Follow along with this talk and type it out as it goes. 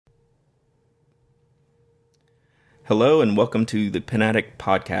Hello and welcome to the Pen Addict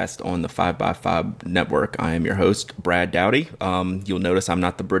podcast on the 5x5 network. I am your host, Brad Dowdy. You'll notice I'm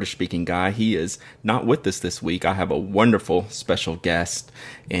not the British-speaking guy. He is not with us this week. I have a wonderful special guest,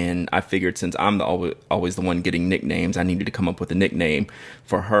 and I figured since I'm always the one getting nicknames, I needed to come up with a nickname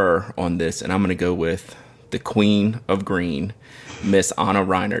for her on this, and I'm going to go with the Queen of Green, Miss Ana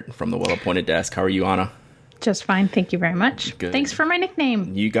Reinert from the Well-Appointed Desk. How are you, Ana? Just fine. Thank you very much. Good. Thanks for my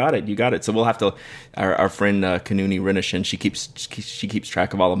nickname. You got it. So we'll have to, our friend Kanuni Renishin, she keeps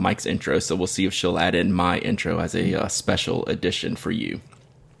track of all of Mike's intros. So we'll see if she'll add in my intro as a special edition for you.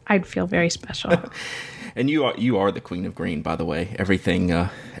 I'd feel very special. And you are the Queen of Green, by the way.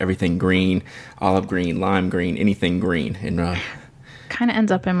 Everything green, olive green, lime green, anything green. And kind of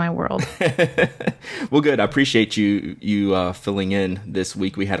ends up in my world. Well, good. I appreciate you filling in this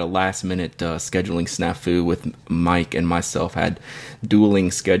week. We had a last minute scheduling snafu with Mike and myself, had dueling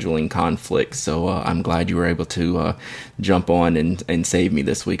scheduling conflicts. So I'm glad you were able to jump on and save me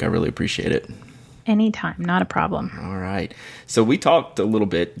this week. I really appreciate it. Anytime, not a problem. All right. So we talked a little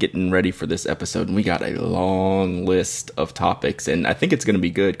bit getting ready for this episode, and we got a long list of topics, and I think it's going to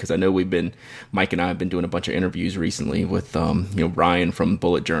be good because I know Mike and I have been doing a bunch of interviews recently with, Brian from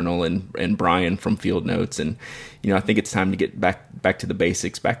Bullet Journal and Brian from Field Notes, and I think it's time to get back to the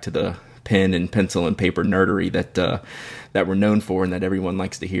basics, back to the pen and pencil and paper nerdery that we're known for and that everyone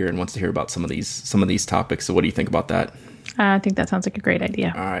likes to hear and wants to hear about some of these topics. So what do you think about that? I think that sounds like a great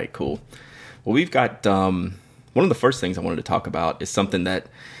idea. All right, cool. Well, we've got one of the first things I wanted to talk about is something that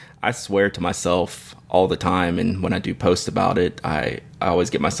I swear to myself all the time, and when I do post about it, I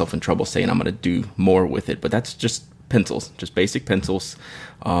always get myself in trouble saying I'm going to do more with it, but that's just pencils, just basic pencils.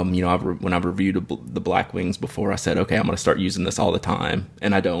 When I've reviewed the Black Wings before, I said, okay, I'm going to start using this all the time,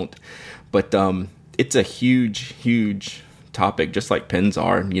 and I don't. But it's a huge topic, just like pens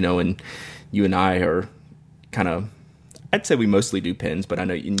are, and you and I are kind of, I'd say we mostly do pens, but I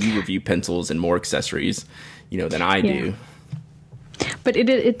know you review pencils and more accessories, than I do. But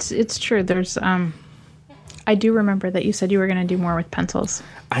it's true. There's I do remember that you said you were going to do more with pencils.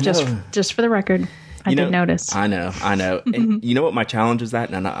 I know. Just for the record, I did notice. I know. And you know what my challenge is that?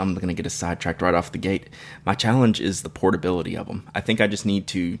 And I'm going to get us sidetracked right off the gate. My challenge is the portability of them. I think I just need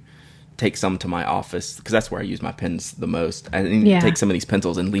to take some to my office because that's where I use my pens the most. I need to take some of these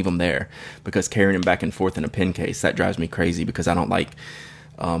pencils and leave them there because carrying them back and forth in a pen case, that drives me crazy because I don't like,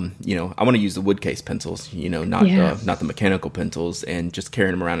 I want to use the wood case pencils, not the mechanical pencils, and just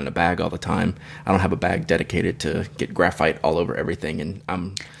carrying them around in a bag all the time. I don't have a bag dedicated to get graphite all over everything, and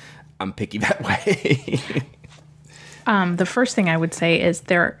I'm picky that way. The first thing I would say is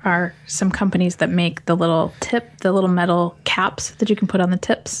there are some companies that make the little metal caps that you can put on the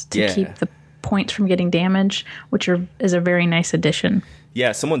tips to keep the points from getting damaged, which is a very nice addition.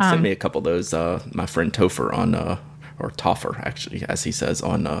 Yeah, someone sent me a couple of those. My friend Topher or Toffer, actually, as he says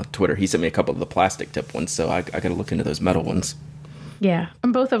on Twitter, he sent me a couple of the plastic tip ones, so I got to look into those metal ones. Yeah,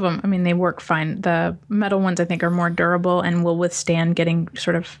 and both of them, they work fine. The metal ones, I think, are more durable and will withstand getting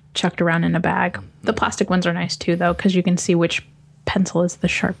sort of chucked around in a bag. The plastic ones are nice, too, though, because you can see which pencil is the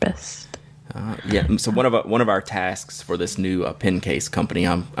sharpest. So one of our tasks for this new pen case company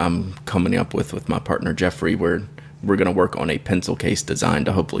I'm coming up with my partner, Jeffrey, we're going to work on a pencil case design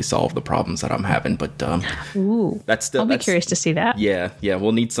to hopefully solve the problems that I'm having. But I'll be curious to see that. Yeah,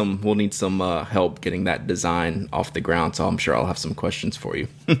 we'll need some help getting that design off the ground. So I'm sure I'll have some questions for you.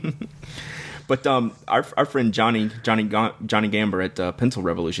 But our friend Johnny Gamber at Pencil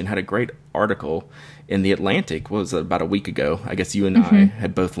Revolution had a great article in the Atlantic. What was it, about a week ago? I guess you and I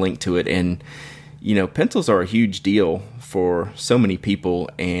had both linked to it, and pencils are a huge deal for so many people,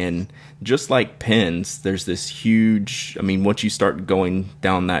 and just like pens, there's this huge, once you start going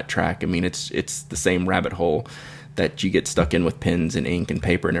down that track, it's the same rabbit hole that you get stuck in with pens and ink and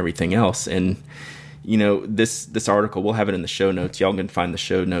paper and everything else. And this article, we'll have it in the show notes. Y'all can find the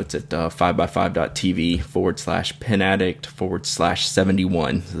show notes at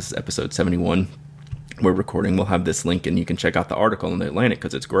 5x5.tv/penaddict/71. This is episode 71 we're recording. We'll have this link, and you can check out the article in the Atlantic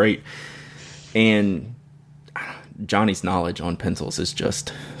because it's great. And Johnny's knowledge on pencils is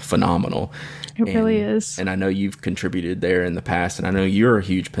just phenomenal. It really is. And I know you've contributed there in the past, and I know you're a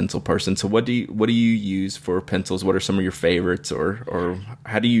huge pencil person. So what do you use for pencils? What are some of your favorites, or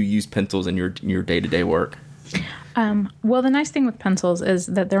how do you use pencils in your day-to-day work? Well, the nice thing with pencils is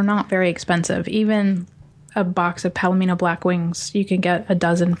that they're not very expensive. Even a box of Palomino Black Wings, you can get a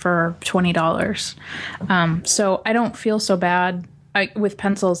dozen for $20. So I don't feel so bad with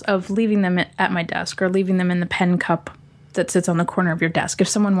pencils of leaving them at my desk or leaving them in the pen cup that sits on the corner of your desk. If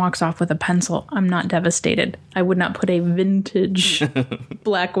someone walks off with a pencil, I'm not devastated. I would not put a vintage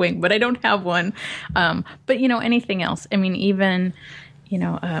Blackwing, but I don't have one. But, anything else. I mean, even,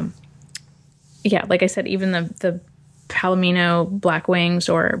 like I said, even the Palomino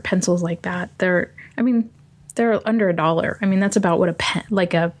Blackwings or pencils like that, they're under $1. I mean, that's about what a pen,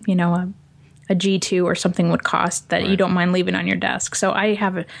 like a G2 or something would cost that you don't mind leaving on your desk. So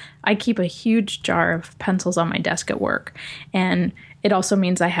I keep a huge jar of pencils on my desk at work. And it also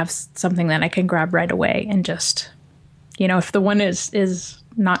means I have something that I can grab right away and just, if the one is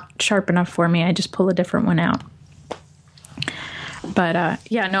not sharp enough for me, I just pull a different one out. But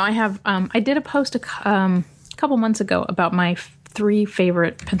I have, I did a post a couple months ago about my 3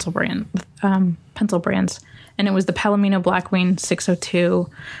 favorite pencil brands. And it was the Palomino Blackwing 602,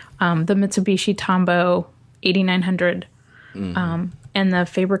 the Mitsubishi Tombow 8900, and the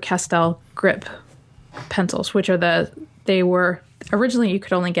Faber-Castell grip pencils, which they were originally, you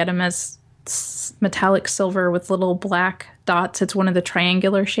could only get them as metallic silver with little black dots. It's one of the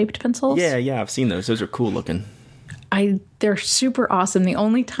triangular shaped pencils. Yeah, I've seen those. Those are cool looking. They're super awesome. The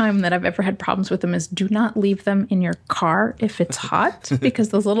only time that I've ever had problems with them is do not leave them in your car if it's hot because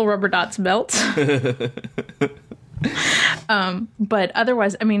those little rubber dots melt. But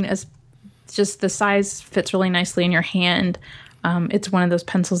otherwise, I mean, it's just the size fits really nicely in your hand. It's one of those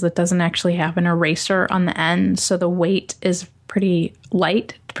pencils that doesn't actually have an eraser on the end, so the weight is pretty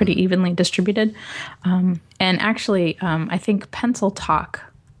light, pretty evenly distributed. And actually, I think Pencil Talk,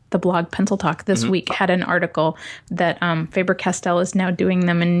 the blog Pencil Talk this week had an article that Faber-Castell is now doing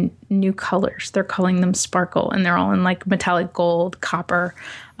them in new colors. They're calling them Sparkle, and they're all in like metallic gold, copper,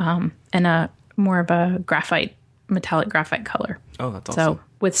 and a more of a metallic graphite color. Oh, that's awesome. So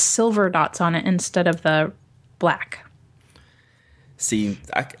with silver dots on it instead of the black. See,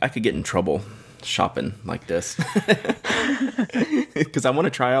 I could get in trouble shopping like this because I want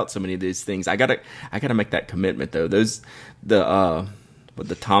to try out so many of these things. I gotta make that commitment though. The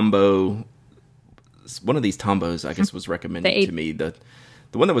Tombow, one of these Tombos, I guess, was recommended to me. The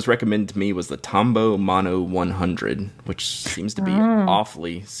one that was recommended to me was the Tombow Mono 100, which seems to be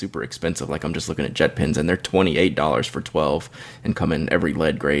awfully super expensive. Like, I'm just looking at jet pens, and they're $28 for 12 and come in every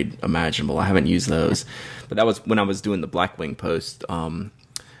lead grade imaginable. I haven't used those. But that was when I was doing the Blackwing post. I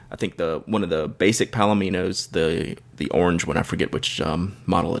think one of the basic Palominos, the orange one, I forget which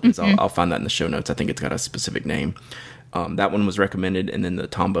model it is. I'll find that in the show notes. I think it's got a specific name. That one was recommended, and then the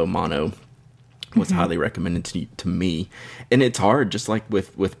Tombow Mono was highly recommended to me. And it's hard, just like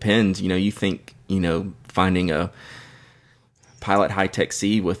with pens. You think finding a Pilot High-Tech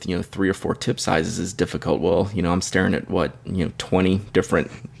C with 3 or 4 tip sizes is difficult. Well, I'm staring at 20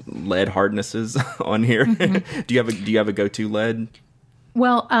 different lead hardnesses on here. Do you have a go-to lead?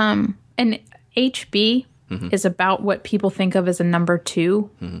 Well, an HB is about what people think of as a number 2.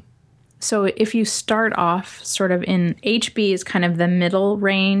 So if you start off sort of in HB is kind of the middle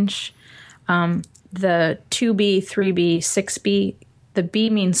range, the 2B, 3B, 6B, the B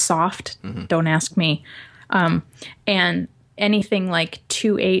means soft. Don't ask me. And anything like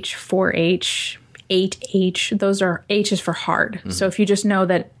 2H, 4H, 8H, those are H is for hard. So if you just know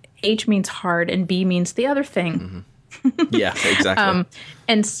that H means hard and B means the other thing. Yeah, exactly.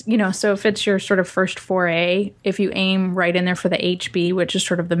 And, so if it's your sort of first foray, if you aim right in there for the HB, which is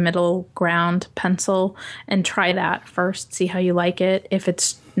sort of the middle ground pencil, and try that first, see how you like it. If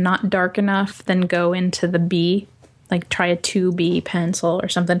it's not dark enough, then go into the B, like try a 2B pencil or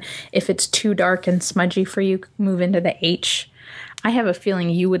something. If it's too dark and smudgy for you, move into the H. I have a feeling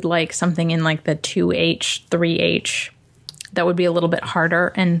you would like something in like the 2H, 3H. That would be a little bit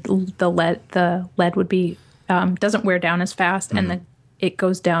harder, and the lead would be doesn't wear down as fast, and it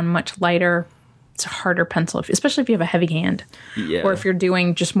goes down much lighter. It's a harder pencil, especially if you have a heavy hand. Yeah. Or if you're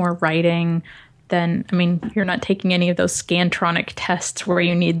doing just more writing, then, you're not taking any of those Scantronic tests where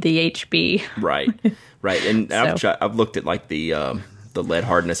you need the HB. Right. And so, I've looked at like the lead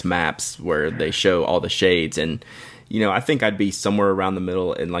hardness maps where they show all the shades, and I think I'd be somewhere around the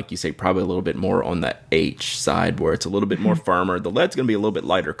middle, and like you say, probably a little bit more on the H side where it's a little bit more firmer. The lead's going to be a little bit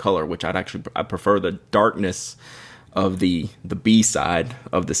lighter color, which I prefer the darkness of the B side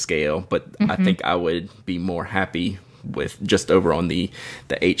of the scale, but I think I would be more happy with just over on the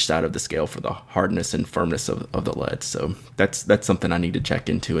H side of the scale for the hardness and firmness of the lead. So that's something I need to check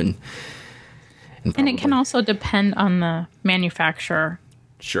into. And it can also depend on the manufacturer.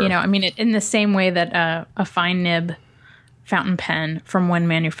 Sure. In the same way that a fine nib fountain pen from one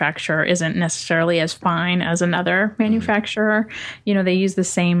manufacturer isn't necessarily as fine as another manufacturer. They use the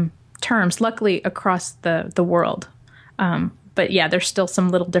same terms, luckily, across the world. But yeah, there's still some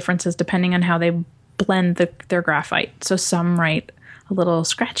little differences depending on how they blend their graphite. So some write a little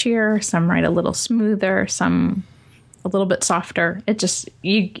scratchier, some write a little smoother, some a little bit softer. It just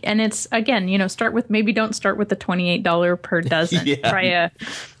and it's again, don't start with the $28 per dozen. Yeah.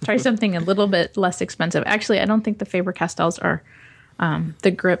 Try something a little bit less expensive. Actually, I don't think the Faber-Castells are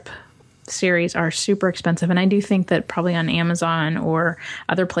the grip series are super expensive, and I do think that probably on Amazon or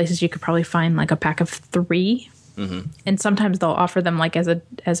other places you could probably find like a pack of 3. Mm-hmm. And sometimes they'll offer them like as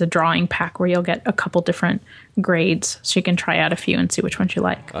a drawing pack where you'll get a couple different grades, so you can try out a few and see which ones you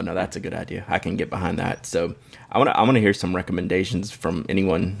like. Oh no, that's a good idea. I can get behind that. So I want to hear some recommendations from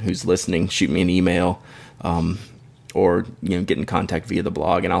anyone who's listening. Shoot me an email, or get in contact via the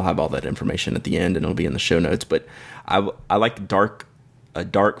blog, and I'll have all that information at the end, and it'll be in the show notes. But I like a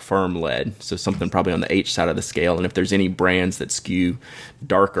dark firm lead, so something probably on the H side of the scale. And if there's any brands that skew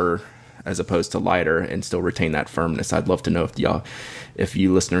darker as opposed to lighter and still retain that firmness, I'd love to know if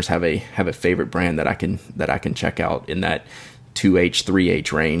you listeners have a favorite brand that I can check out in that 2H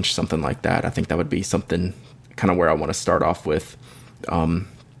 3H range, something like that. I think that would be something kind of where I want to start off with.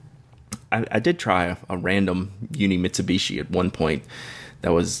 I did try a random Uni Mitsubishi at one point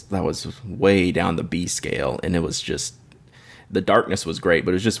that was way down the B scale, and it was just, the darkness was great,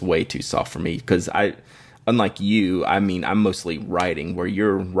 but it was just way too soft for me, because unlike you, I'm mostly writing, where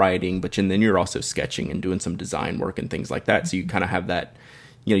you're writing, but then you're also sketching and doing some design work and things like that. So you kind of have that,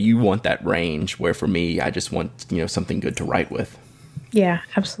 you want that range, where for me, I just want, something good to write with. Yeah,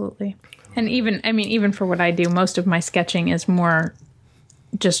 absolutely. And even for what I do, most of my sketching is more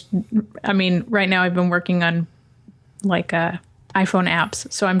just, right now I've been working on like iPhone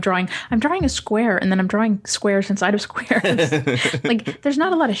apps. So I'm drawing a square, and then I'm drawing squares inside of squares. Like there's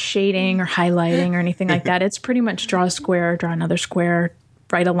not a lot of shading or highlighting or anything like that. It's pretty much draw a square, draw another square,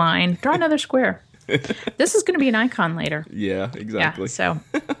 write a line, draw another square. This is going to be an icon later. Yeah, exactly. Yeah,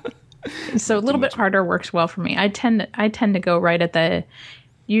 so a little bit harder works well for me. I tend to go right at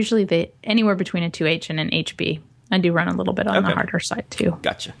usually anywhere between a 2H and an HB. I do run a little bit on the harder side too.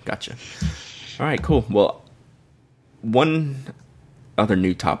 Gotcha. All right, cool. Well, one other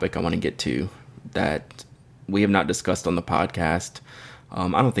new topic I want to get to that we have not discussed on the podcast. I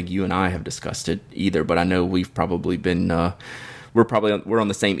don't think you and I have discussed it either, but I know we've probably been, we're on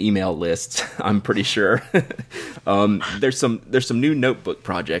the same email list. I'm pretty sure. There's some new notebook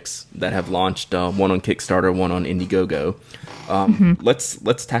projects that have launched, one on Kickstarter, one on Indiegogo.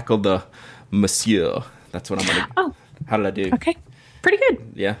 Let's tackle the Monsieur. That's what I'm going to. Oh, how did I do? Okay. Pretty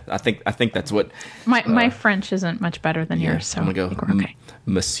good. Yeah, I think that's what my French isn't much better than yours, so I'm gonna go okay.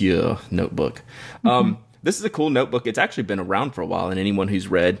 Monsieur notebook. This is a cool notebook. It's actually been around for a while, and anyone who's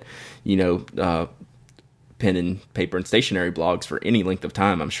read, pen and paper and stationery blogs for any length of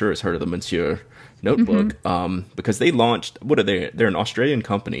time, I'm sure has heard of the Monsieur notebook. Because they launched. What are they? They're an Australian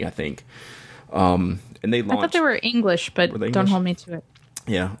company, I think. And they launched. I thought they were English, but don't hold me to it.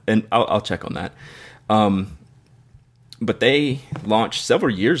 Yeah, and I'll check on that. But they launched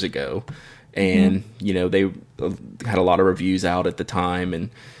several years ago, and they had a lot of reviews out at the time, and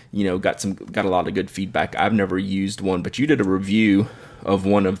got a lot of good feedback. I've never used one, but you did a review of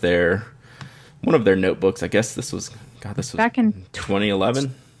one of their notebooks. I guess this was back in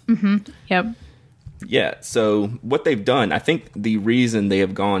 2011. Yep. Yeah. So what they've done, I think the reason they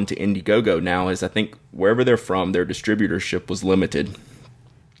have gone to Indiegogo now is I think wherever they're from, their distributorship was limited.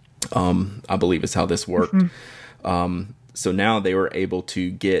 I believe is how this worked. So now they were able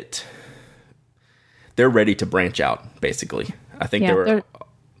to they're ready to branch out, basically. I think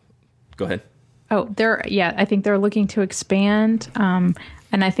go ahead. Oh, I think they're looking to expand. And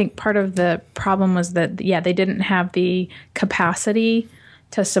I think part of the problem was that, they didn't have the capacity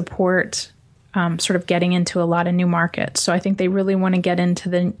to support sort of getting into a lot of new markets. So I think they really want to get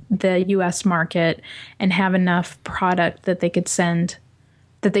into the U.S. market and have enough product that they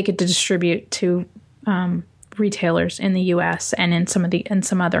could distribute to retailers in the U.S. and in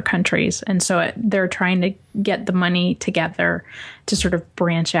some other countries. And so they're trying to get the money together to sort of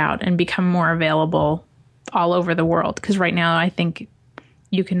branch out and become more available all over the world. Because right now, I think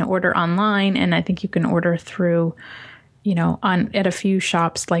you can order online, and I think you can order through, at a few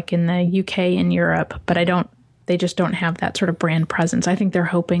shops like in the UK and Europe. But they just don't have that sort of brand presence. I think they're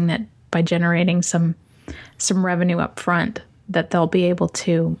hoping that by generating some revenue up front, that they'll be able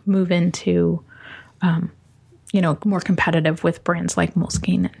to move into more competitive with brands like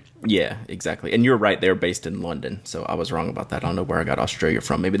Moleskine. Yeah, exactly. And you're right, they're based in London, so I was wrong about that. I don't know where I got Australia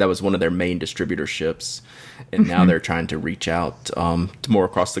from. Maybe that was one of their main distributorships, and now they're trying to reach out to more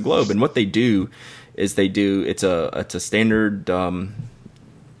across the globe. And what they do is it's a standard, I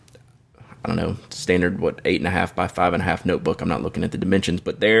I don't know, standard, 8.5 by 5.5 notebook. I'm not looking at the dimensions,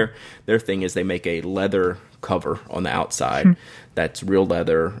 but their thing is they make a leather cover on the outside that's real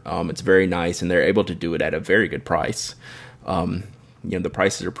leather. It's very nice, and they're able to do it at a very good price. The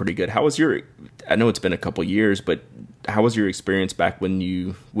prices are pretty good. How was I know it's been a couple years, but how was your experience back when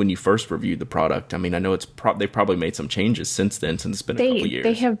you first reviewed the product? I mean, I know they've probably made some changes since then, since it's been a couple years.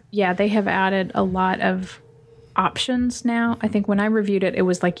 They have added a lot of options now. I think when I reviewed it, it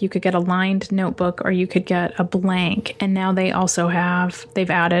was like you could get a lined notebook or you could get a blank. And now they've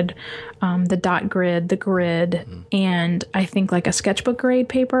added the dot grid, the grid, and I think like a sketchbook grade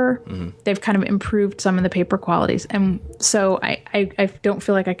paper. They've kind of improved some of the paper qualities. And so I don't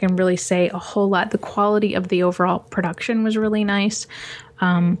feel like I can really say a whole lot. The quality of the overall production was really nice.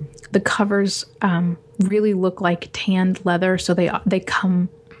 The covers really look like tanned leather, so they come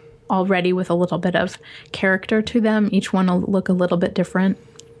already with a little bit of character to them. Each one will look a little bit different.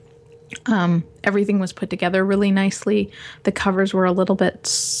 Everything was put together really nicely. The covers were a little bit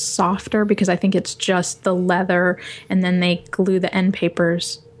softer because I think it's just the leather, and then they glue the end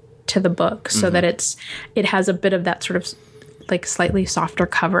papers to the book so that it has a bit of that sort of like slightly softer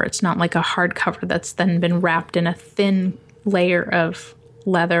cover. It's not like a hard cover that's then been wrapped in a thin layer of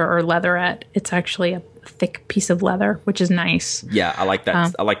leather or leatherette. It's actually a thick piece of leather, which is nice. Yeah, I like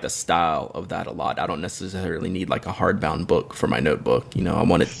that. I like the style of that a lot. I don't necessarily need like a hardbound book for my notebook. I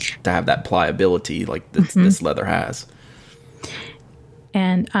want it to have that pliability like this leather has.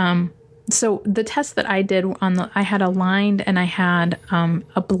 And so the test that I did I had a lined and I had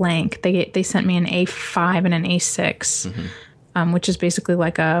a blank. They sent me an A5 and an A6, which is basically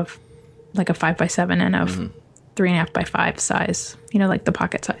like a 5x7 and a 3.5 by 5 size, like the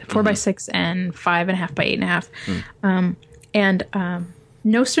pocket size, 4 by 6 and 5.5 by 8.5. And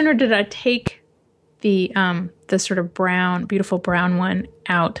no sooner did I take the sort of beautiful brown one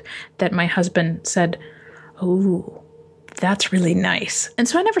out that my husband said, "Oh, that's really nice." And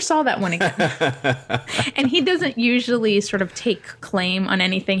so I never saw that one again. And he doesn't usually sort of take claim on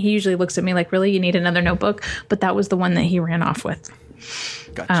anything. He usually looks at me like, "Really, you need another notebook?" But that was the one that he ran off with.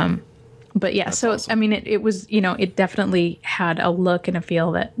 Gotcha. But yeah, so awesome. I mean, it was, it definitely had a look and a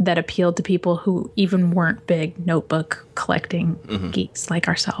feel that appealed to people who even weren't big notebook collecting geeks like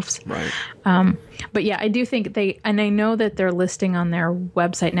ourselves. Right. But yeah, I do think and I know that they're listing on their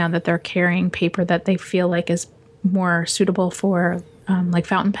website now that they're carrying paper that they feel like is more suitable for like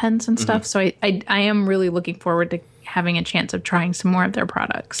fountain pens and stuff. So I am really looking forward to having a chance of trying some more of their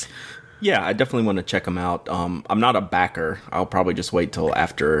products. Yeah, I definitely want to check them out. I'm not a backer. I'll probably just wait till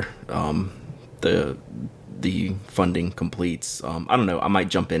after the funding completes. I don't know. I might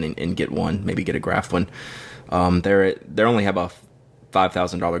jump in and get one. Maybe get a graph one. They only have a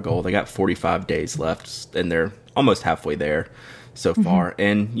 $5,000 goal. They got 45 days left, and they're almost halfway there so far.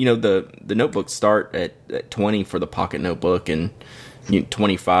 And the notebooks start at 20 for the pocket notebook and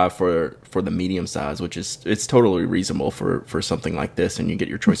 25 for the medium size, which it's totally reasonable for something like this. And you get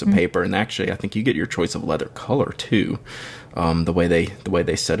your choice of paper, and actually I think you get your choice of leather color too, the way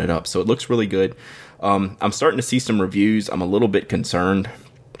they set it up. So it looks really good. I'm starting to see some reviews. I'm a little bit concerned.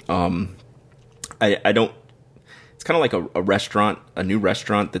 I don't. It's kind of like a new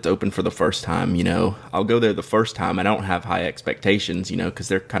restaurant that's open for the first time. I'll go there the first time. I don't have high expectations, because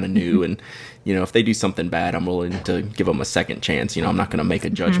they're kind of new. And, if they do something bad, I'm willing to give them a second chance. I'm not going to make a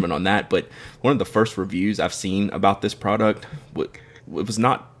judgment on that. But one of the first reviews I've seen about this product,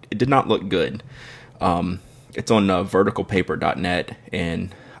 it did not look good. It's on verticalpaper.net,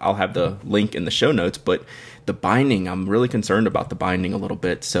 and I'll have the link in the show notes. But the binding, I'm really concerned about the binding a little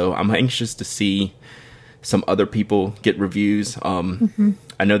bit. So I'm anxious to see some other people get reviews.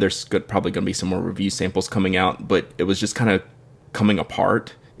 I know there's probably going to be some more review samples coming out, but it was just kind of coming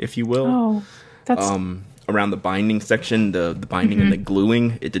apart, if you will. Oh, that's around the binding section, the binding and the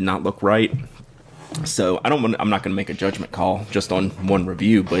gluing, it did not look right. So I'm not going to make a judgment call just on one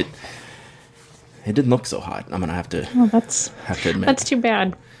review, but it didn't look so hot. I'm going to have to admit. That's too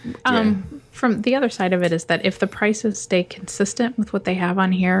bad. From the other side of it is that if the prices stay consistent with what they have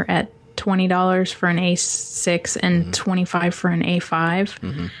on here at $20 for an A6 and $25 for an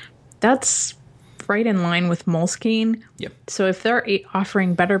A5, that's right in line with Moleskine. Yep. So if they're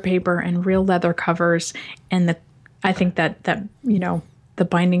offering better paper and real leather covers, and I think that the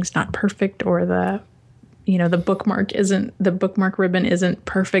binding's not perfect, or the bookmark ribbon isn't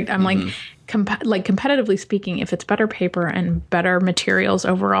perfect. I'm like competitively speaking, if it's better paper and better materials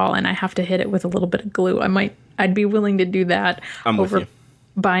overall, and I have to hit it with a little bit of glue, I'd be willing to do that. I'm with you.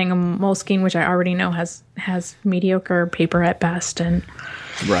 buying a Moleskine, which I already know has mediocre paper at best. And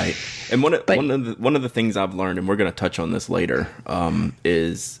right. And one of the things I've learned, and we're going to touch on this later,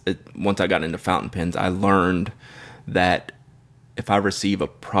 once I got into fountain pens, I learned that if I receive a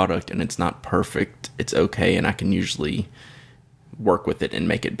product and it's not perfect, it's okay, and I can usually work with it and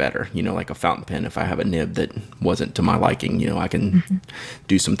make it better. Like a fountain pen, if I have a nib that wasn't to my liking, I can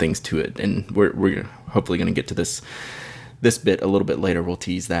do some things to it. And we're hopefully going to get to this bit a little bit later. We'll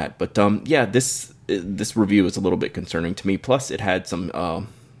tease that. But this review is a little bit concerning to me. Plus, it had some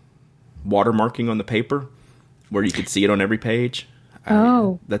watermarking on the paper where you could see it on every page.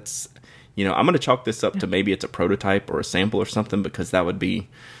 I'm going to chalk this up to maybe it's a prototype or a sample or something, because that would be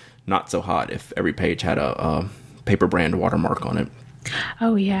not so hot if every page had a paper brand watermark on it.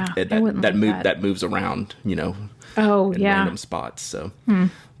 Oh yeah, that moves around, in random spots. So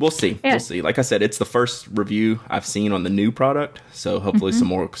we'll see. Yeah. We'll see. Like I said, it's the first review I've seen on the new product, so hopefully some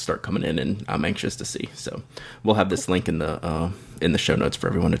more will start coming in, and I'm anxious to see. So we'll have this link in the show notes for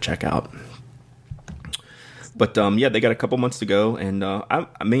everyone to check out. But they got a couple months to go, and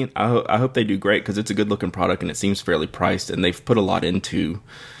I hope they do great, because it's a good looking product and it seems fairly priced, and they've put a lot into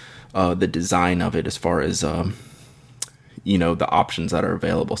the design of it as far as the options that are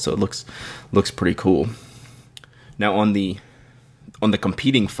available. So it looks pretty cool. Now on the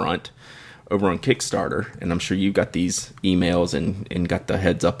competing front, over on Kickstarter, and I'm sure you got these emails and got the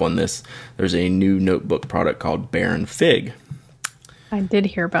heads up on this, there's a new notebook product called Baron Fig. I did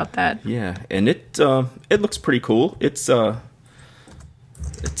hear about that. Yeah, and it looks pretty cool. It's kind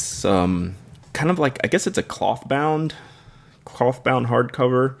of like, I guess it's a cloth bound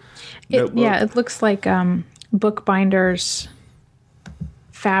hardcover notebook. Yeah, it looks like bookbinders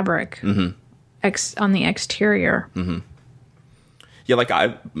fabric on the exterior. Mm-hmm. Yeah,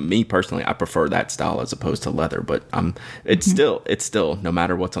 like me personally, I prefer that style as opposed to leather, but it's still no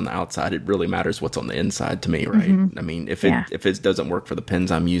matter what's on the outside, it really matters what's on the inside to me, right? Mm-hmm. I mean, if it doesn't work for the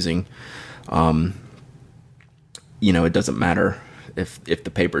pens I'm using, it doesn't matter if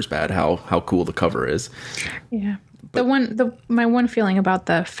the paper's bad, how cool the cover is. Yeah. But my one feeling about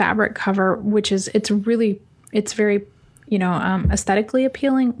the fabric cover, which is it's very aesthetically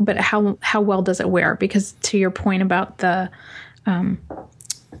appealing, but how well does it wear? Because to your point about the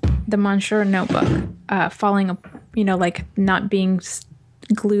Monsieur notebook falling, like not being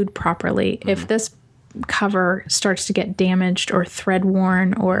glued properly. Mm-hmm. If this cover starts to get damaged or thread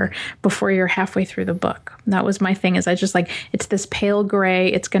worn, or before you're halfway through the book, that was my thing. Is I just it's this pale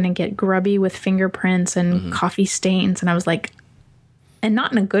gray. It's going to get grubby with fingerprints and coffee stains, and I was like, and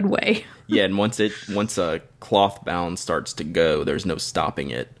not in a good way. Yeah, and once a cloth bound starts to go, there's no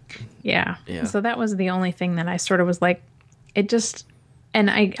stopping it. Yeah. So that was the only thing that I sort of was like. It just, and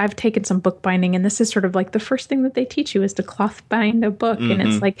I've taken some bookbinding, and this is sort of like the first thing that they teach you is to cloth bind a book. Mm-hmm. And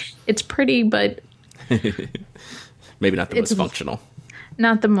it's like, it's pretty, but maybe not the most functional.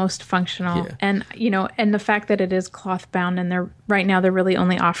 Not the most functional. Yeah. And, and the fact that it is cloth bound, and they're really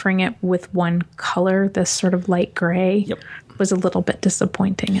only offering it with one color, this sort of light gray, was a little bit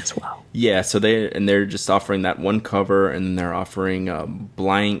disappointing as well. Yeah. So they're just offering that one cover, and they're offering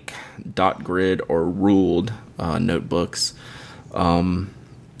blank, dot grid, or ruled notebooks. And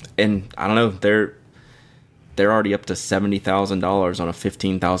I don't know, they're already up to $70,000 on a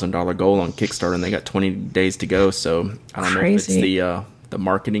 $15,000 goal on Kickstarter, and they got 20 days to go. So I don't know if it's the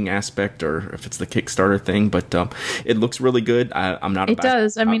marketing aspect or if it's the Kickstarter thing, but it looks really good. I'm not. It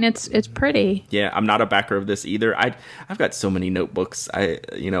does. I mean, it's pretty. Yeah, I'm not a backer of this either. I've got so many notebooks.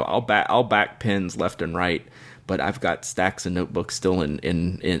 I'll back pens left and right, but I've got stacks of notebooks still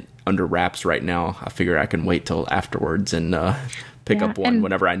in under wraps right now. I figure I can wait till afterwards and pick up one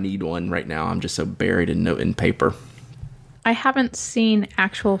whenever I need one. Right now, I'm just so buried in paper. I haven't seen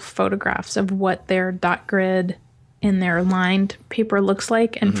actual photographs of what their dot grid in their lined paper looks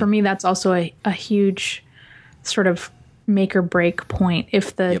like, and for me, that's also a huge sort of make or break point.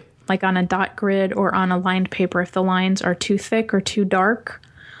 If like on a dot grid or on a lined paper, if the lines are too thick or too dark,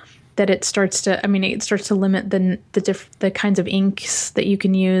 that it starts to limit the kinds of inks that you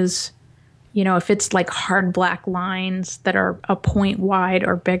can use. If it's like hard black lines that are a point wide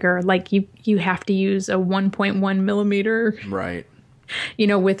or bigger, like you have to use a 1.1 millimeter, right?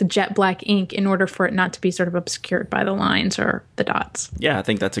 With jet black ink in order for it not to be sort of obscured by the lines or the dots. Yeah, I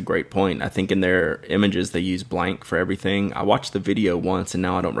think that's a great point. I think in their images, they use blank for everything. I watched the video once, and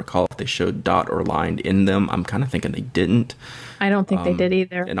now I don't recall if they showed dot or lined in them. I'm kind of thinking they didn't. I don't think they did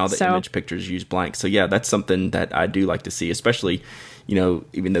either. And all the image pictures use blank. So yeah, that's something that I do like to see, especially,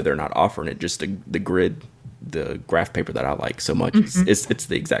 even though they're not offering it, just the grid, the graph paper that I like so much. It's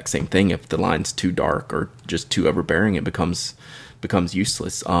the exact same thing. If the line's too dark or just too overbearing, it becomes becomes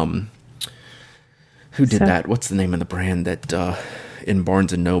useless. Who did that? What's the name of the brand that in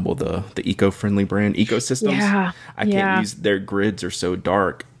Barnes and Noble, the eco-friendly brand, Ecosystems? Yeah. I can't use their grids are so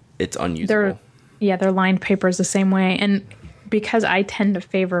dark, it's unusable. Their lined paper is the same way. And because I tend to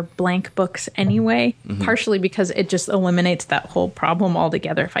favor blank books anyway, partially because it just eliminates that whole problem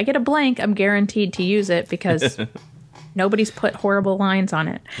altogether. If I get a blank, I'm guaranteed to use it because nobody's put horrible lines on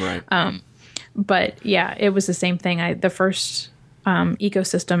it. Right. But yeah, it was the same thing. The first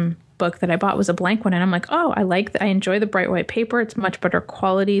ecosystem book that I bought was a blank one, and I'm like, oh, I enjoy the bright white paper. It's much better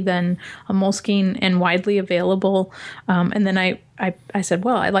quality than a Moleskine and widely available. And then I said,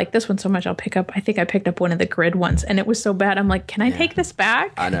 well, I like this one so much, I think I picked up one of the grid ones, and it was so bad. I'm like, can I take this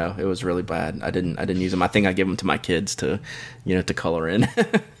back? I know, it was really bad. I didn't use them. I think I gave them to my kids to color in.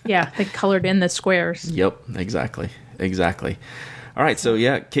 Yeah, they colored in the squares. Yep, exactly. All right, so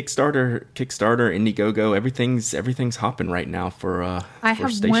yeah, Kickstarter, Indiegogo, everything's hopping right now for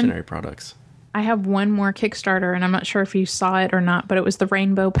stationery products. I have one more Kickstarter, and I'm not sure if you saw it or not, but it was the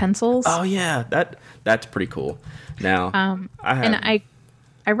rainbow pencils. Oh yeah, that's pretty cool. Now, I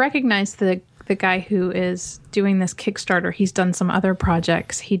recognize the guy who is doing this Kickstarter. He's done some other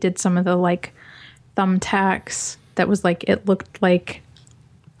projects. He did some of the like thumbtacks that was like it looked like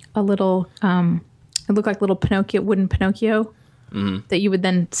a little little wooden Pinocchio. That you would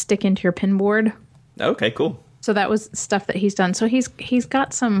then stick into your pin board. Okay, cool. So that was stuff that he's done. So he's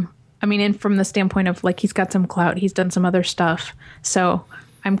got some, I mean, and from the standpoint of like, he's got some clout, he's done some other stuff. So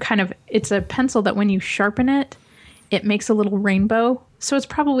it's a pencil that when you sharpen it, it makes a little rainbow. So it's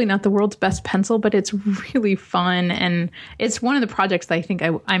probably not the world's best pencil, but it's really fun. And it's one of the projects that I think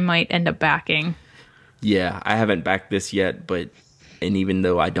I might end up backing. Yeah, I haven't backed this yet, and even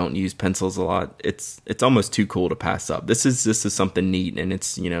though I don't use pencils a lot, it's almost too cool to pass up. This is something neat, and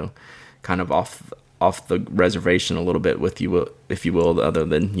it's kind of off the reservation a little bit if you will, other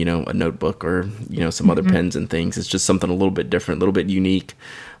than a notebook or some other pens and things. It's just something a little bit different, a little bit unique.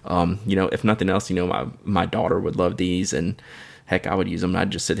 If nothing else, my daughter would love these, and heck, I would use them. I'd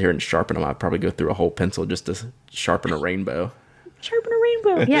just sit here and sharpen them. I'd probably go through a whole pencil just to sharpen a rainbow. Sharpen a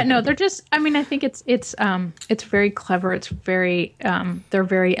rainbow. Yeah, no, they're just, I mean, I think it's very clever. It's very, they're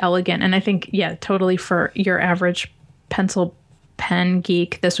very elegant. And I think, yeah, totally for your average pencil pen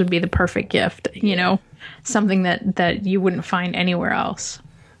geek, this would be the perfect gift, something that you wouldn't find anywhere else.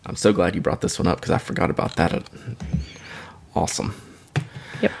 I'm so glad you brought this one up because I forgot about that. Awesome.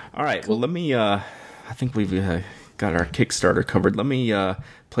 Yep. All right. Well, let me, I think we've got our Kickstarter covered. Let me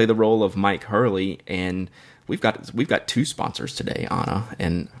play the role of Mike Hurley, and we've got two sponsors today, Anna,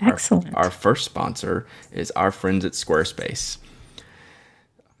 and our first sponsor is our friends at Squarespace.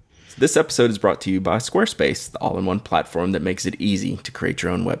 This episode is brought to you by Squarespace, the all-in-one platform that makes it easy to create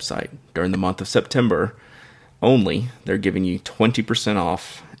your own website. During the month of September only, they're giving you 20%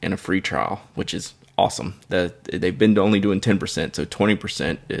 off and a free trial, which is awesome. They've been only doing 10%, so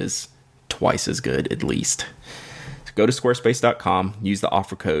 20% is twice as good at least. So go to squarespace.com, use the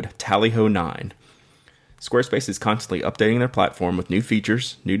offer code TALLYHO9. Squarespace is constantly updating their platform with new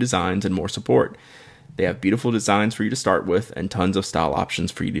features, new designs, and more support. They have beautiful designs for you to start with and tons of style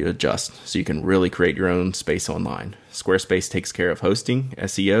options for you to adjust, so you can really create your own space online. Squarespace takes care of hosting,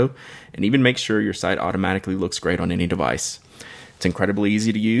 SEO, and even makes sure your site automatically looks great on any device. It's incredibly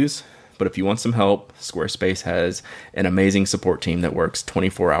easy to use, but if you want some help, Squarespace has an amazing support team that works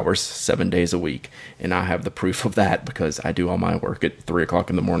 24 hours, 7 days a week, and I have the proof of that because I do all my work at 3 o'clock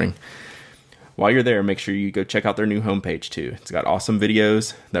in the morning. While you're there, make sure you go check out their new homepage too. It's got awesome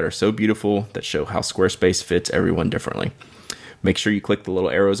videos that are so beautiful that show how Squarespace fits everyone differently. Make sure you click the little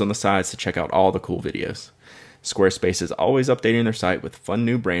arrows on the sides to check out all the cool videos. Squarespace is always updating their site with fun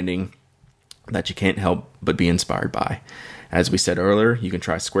new branding that you can't help but be inspired by. As we said earlier, you can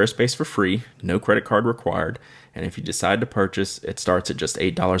try Squarespace for free, no credit card required, and if you decide to purchase, it starts at just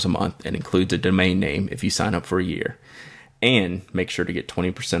 $8 a month and includes a domain name if you sign up for a year. And make sure to get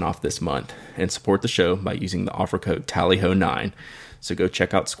 20% off this month and support the show by using the offer code TALLYHO9. So go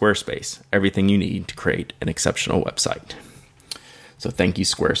check out Squarespace, everything you need to create an exceptional website. So thank you,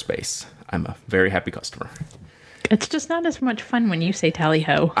 Squarespace. I'm a very happy customer. It's just not as much fun when you say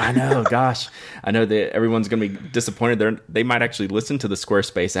tally-ho. I know, gosh. I know that everyone's going to be disappointed. They might actually listen to the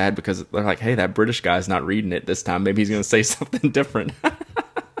Squarespace ad because they're like, hey, that British guy's not reading it this time. Maybe he's going to say something different.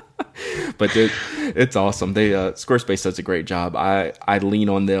 But it's awesome. Squarespace does a great job. I lean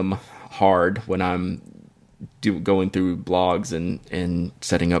on them hard when I'm going through blogs and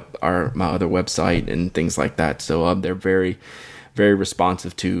setting up my other website and things like that. So they're very, very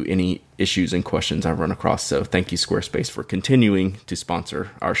responsive to any issues and questions I run across. So thank you, Squarespace, for continuing to sponsor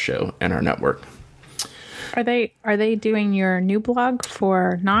our show and our network. Are they doing your new blog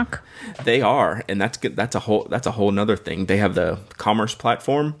for Knock? They are, and that's good. That's a whole nother thing. They have the commerce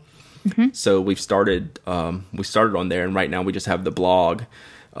platform. So we started on there, and right now we just have the blog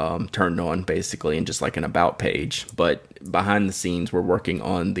turned on basically, and just like an about page. But behind the scenes, we're working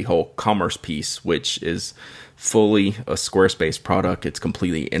on the whole commerce piece, which is fully a Squarespace product. It's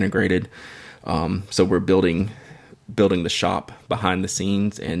completely integrated. So we're building the shop behind the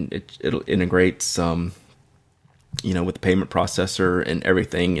scenes, and it integrates, with the payment processor and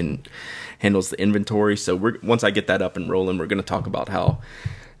everything, and handles the inventory. So once I get that up and rolling, we're going to talk about how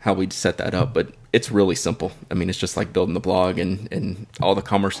we set that up, but it's really simple. I mean, it's just like building the blog, and all the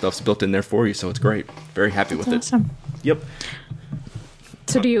commerce stuff's built in there for you. So it's great. Very happy with it. Awesome. Yep.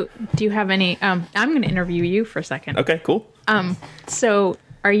 So do you have any, I'm going to interview you for a second. Okay, cool. So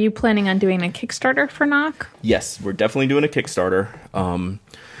are you planning on doing a Kickstarter for Knock? Yes, we're definitely doing a Kickstarter.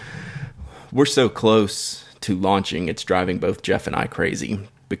 We're so close to launching. It's driving both Jeff and I crazy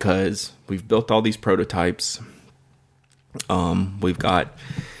because we've built all these prototypes. We've got,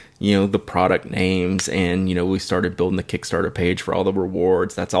 the product names, and, we started building the Kickstarter page for all the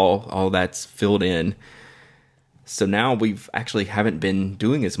rewards. That's all that's filled in. So now we've actually haven't been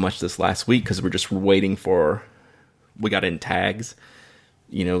doing as much this last week because we're just waiting we got in tags,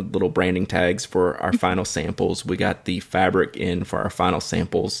 little branding tags for our final samples. We got the fabric in for our final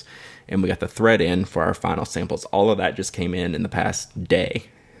samples, and we got the thread in for our final samples. All of that just came in the past day.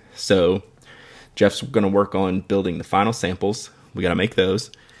 So Jeff's going to work on building the final samples. We got to make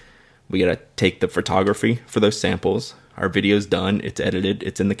those. We got to take the photography for those samples. Our video's done. It's edited.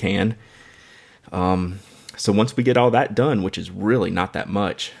 It's in the can. So once we get all that done, which is really not that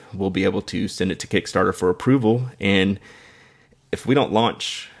much, we'll be able to send it to Kickstarter for approval. And if we don't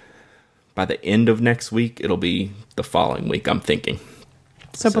launch by the end of next week, it'll be the following week, I'm thinking.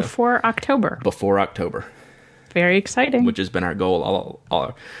 So before October. Before October. Very exciting. Which has been our goal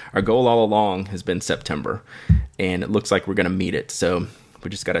our goal all along has been September, and it looks like we're going to meet it. So we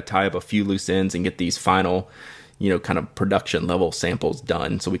just got to tie up a few loose ends and get these final, kind of production level samples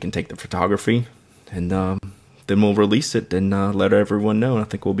done, so we can take the photography, and then we'll release it and let everyone know. And I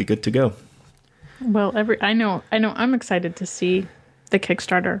think we'll be good to go. Well, I know. I'm excited to see the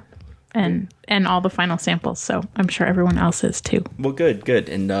Kickstarter and all the final samples. So I'm sure everyone else is too. Well, good,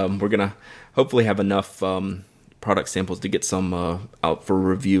 and we're gonna hopefully have enough product samples to get some out for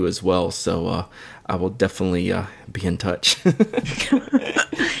review as well. So I will definitely be in touch.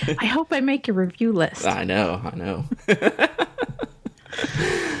 I hope I make a review list. I know.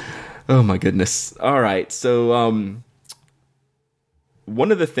 Oh my goodness. All right. So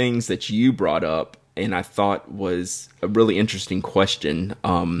one of the things that you brought up, and I thought was a really interesting question,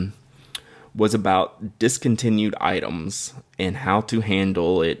 was about discontinued items and how to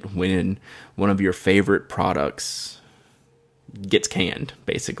handle it when one of your favorite products gets canned,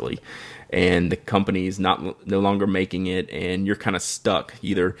 basically, and the company's no longer making it, and you're kind of stuck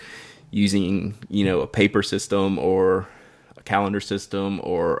either using, a paper system or a calendar system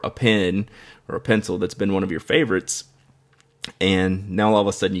or a pen or a pencil that's been one of your favorites, and now all of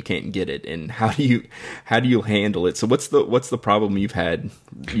a sudden you can't get it. And how do you handle it? So what's the problem you've had?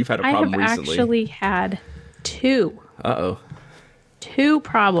 You've had a problem recently. I have actually had two. Two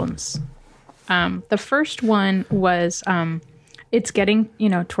problems. The first one was it's getting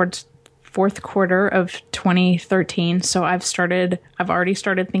towards fourth quarter of 2013, so I've already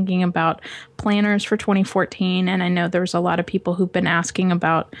started thinking about planners for 2014, and I know there's a lot of people who've been asking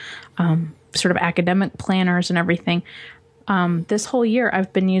about sort of academic planners and everything. This whole year,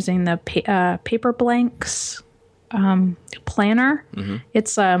 I've been using the Paper Blanks planner. Mm-hmm.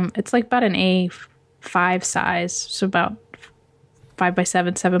 It's like about an A5 size, so about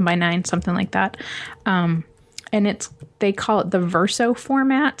 5x7, 7x9, something like that. And they call it the Verso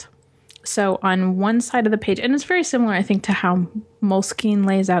format. So on one side of the page, and it's very similar, I think, to how Moleskine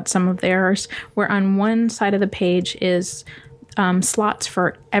lays out some of theirs, where on one side of the page is slots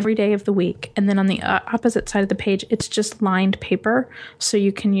for every day of the week. And then on the opposite side of the page, it's just lined paper. So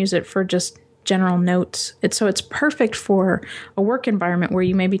you can use it for just general notes. It's perfect for a work environment where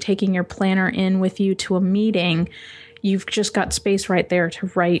you may be taking your planner in with you to a meeting. You've just got space right there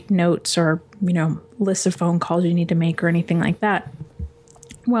to write notes or, lists of phone calls you need to make or anything like that.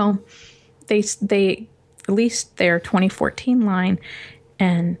 Well, they released their 2014 line,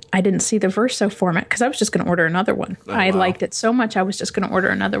 and I didn't see the Verso format because I was just going to order another one. Oh, I liked it so much, I was just going to order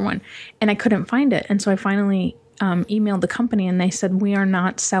another one, and I couldn't find it. And so I finally emailed the company, and they said, we are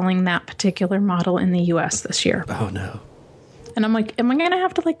not selling that particular model in the U.S. this year. Oh, no. And I'm like, am I going to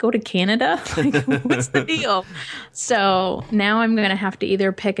have to like go to Canada? Like, what's the deal? So now I'm going to have to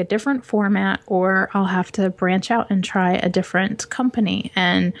either pick a different format or I'll have to branch out and try a different company.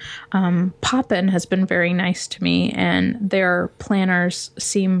 And Poppin has been very nice to me, and their planners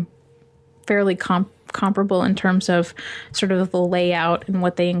seem fairly comparable in terms of sort of the layout and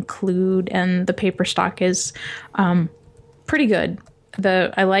what they include, and the paper stock is pretty good.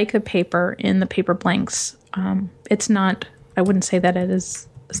 I like the paper in the paper blanks. It's not, I wouldn't say that it is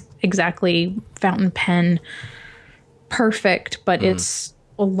exactly fountain pen perfect, but it's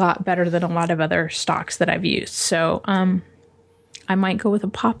a lot better than a lot of other stocks that I've used. So I might go with a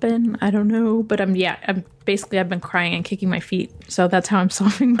Poppin. I don't know, but I've been crying and kicking my feet. So that's how I'm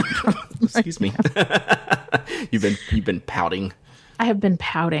solving my problem. Excuse me. You've been pouting. I have been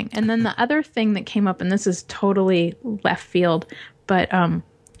pouting. And then the other thing that came up, and this is totally left field, but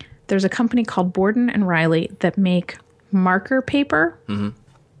there's a company called Borden and Riley that make marker paper,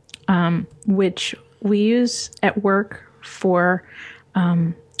 which we use at work for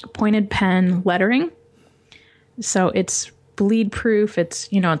pointed pen lettering. So it's bleed proof. It's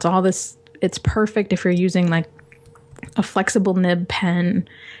all this. It's perfect if you're using like a flexible nib pen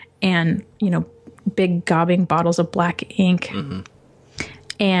and, big gobbing bottles of black ink.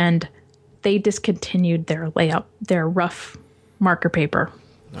 And they discontinued their rough marker paper.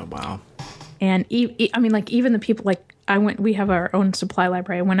 Oh, wow. And even the people, we have our own supply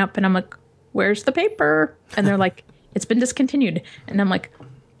library. I went up and I'm like, where's the paper? And they're like, it's been discontinued. And I'm like,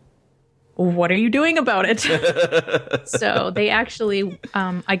 what are you doing about it? So they actually,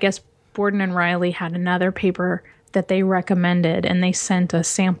 I guess Borden and Riley had another paper that they recommended, and they sent a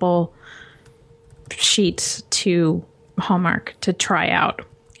sample sheet to Hallmark to try out.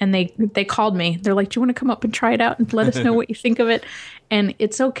 And they called me. They're like, do you want to come up and try it out and let us know what you think of it? And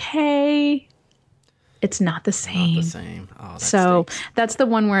it's okay. It's not the same. Not the same. Oh, that so stinks. That's the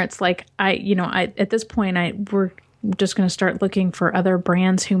one where it's like, at this point, we're just going to start looking for other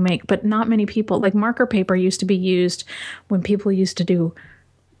brands who make, but not many people. Like marker paper used to be used when people used to do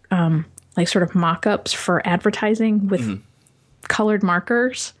like sort of mock-ups for advertising with colored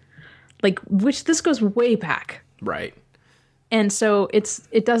markers, which this goes way back. Right. And so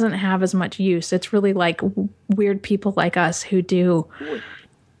it doesn't have as much use. It's really like weird people like us who do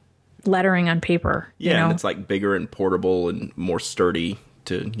lettering on paper. Yeah, and it's like bigger and portable and more sturdy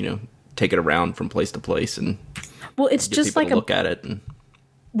to, take it around from place to place and it's just like look at it.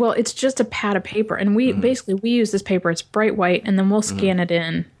 It's just a pad of paper, and we use this paper. It's bright white, and then we'll scan it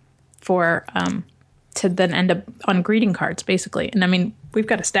in for to then end up on greeting cards, basically. And I mean, we've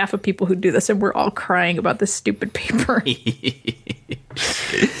got a staff of people who do this, and we're all crying about this stupid paper.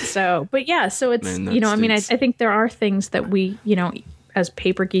 So it's, I think there are things that we, as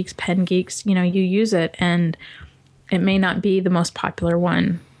paper geeks, pen geeks, you use it, and it may not be the most popular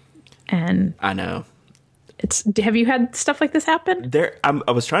one. And I know. Have you had stuff like this happen?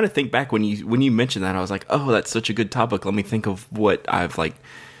 I was trying to think back when you mentioned that. I was like, oh, that's such a good topic. Let me think of what I've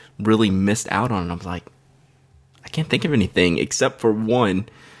really missed out on. And I was like, I can't think of anything except for one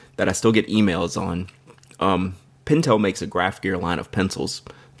that I still get emails on. Pentel makes a graph gear line of pencils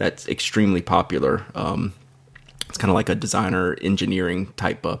that's extremely popular. It's kind of like a designer engineering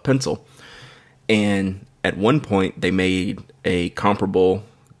type pencil. And at one point, they made a comparable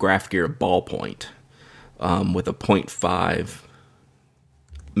graph gear ballpoint with a 0.5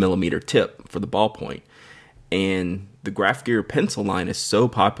 millimeter tip for the ballpoint. And the graph gear pencil line is so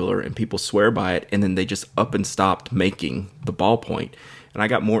popular and people swear by it, and then they just up and stopped making the ballpoint. And I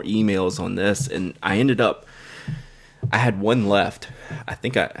got more emails on this, and I had one left. I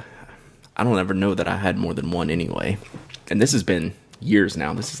think I don't ever know that I had more than one anyway. And this has been years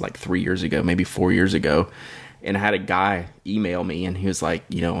now. This is like 3 years ago, maybe 4 years ago. And I had a guy email me, and he was like,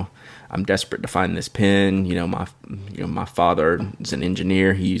 I'm desperate to find this pen. My father is an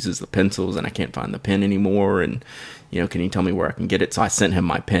engineer. He uses the pencils, and I can't find the pen anymore. And, can you tell me where I can get it? So I sent him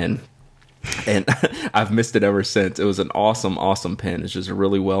my pen, and I've missed it ever since. It was an awesome, awesome pen. It's just a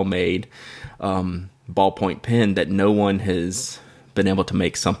really well-made ballpoint pen that no one has been able to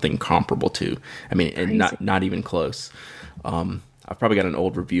make something comparable to. I mean, and not even close. I've probably got an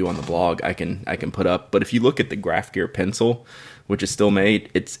old review on the blog I can put up. But if you look at the graph gear pencil, which is still made,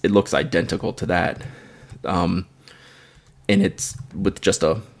 it looks identical to that. And it's with just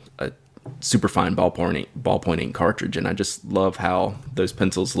a super fine ballpoint ink cartridge. And I just love how those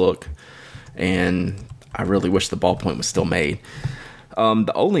pencils look. And I really wish the ballpoint was still made.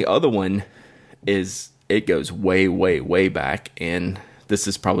 The only other one is, it goes way, way, way back. And this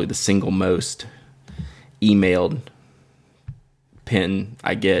is probably the single most emailed pen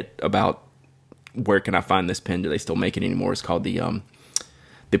I get about where can I find this pen? Do they still make it anymore? It's called the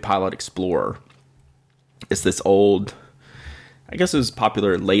Pilot Explorer. It's this old, I guess it was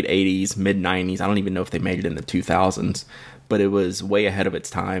popular late 80s, mid 90s. I don't even know if they made it in the 2000s, but it was way ahead of its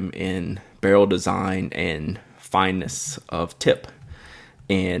time in barrel design and fineness of tip.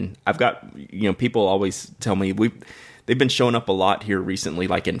 And I've got, people always tell me they've been showing up a lot here recently,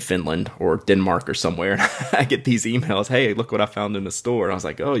 like in Finland or Denmark or somewhere. And I get these emails, hey, look what I found in the store. And I was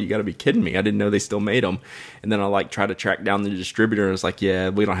like, oh, you got to be kidding me. I didn't know they still made them. And then I try to track down the distributor. And it's like, yeah,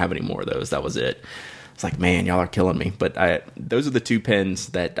 we don't have any more of those. That was it. It's like, man, y'all are killing me. But those are the two pens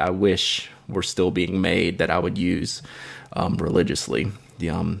that I wish were still being made that I would use religiously.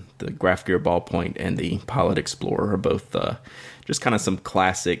 The Graph Gear Ballpoint and the Pilot Explorer are both just kind of some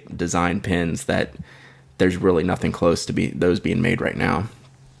classic design pens that there's really nothing close to those being made right now.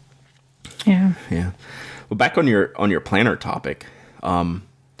 Yeah. Yeah. Well, back on your planner topic, I'm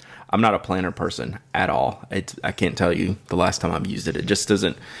not a planner person at all. I can't tell you the last time I've used it. It just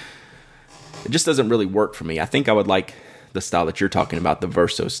doesn't really work for me. I think I would like the style that you're talking about, the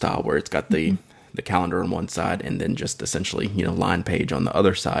Verso style, where it's got the calendar on one side and then just essentially, line page on the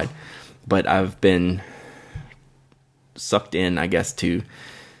other side. But I've been sucked in, I guess, to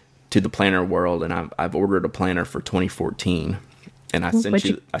the planner world, and I've ordered a planner for 2014, and I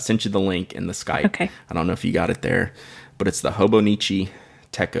sent you the link in the Skype. Okay. I don't know if you got it there, but it's the Hobonichi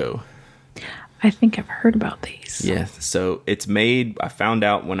Techo. I think I've heard about these. Yeah, so it's made, I found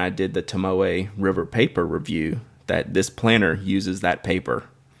out when I did the Tomoe River paper review that this planner uses that paper.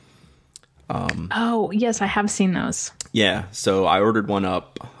 Oh, yes, I have seen those. Yeah, so I ordered one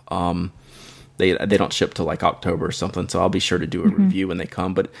up. They don't ship till like October or something, so I'll be sure to do a review when they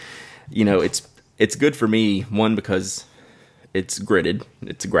come. But it's good for me, one, because it's gridded,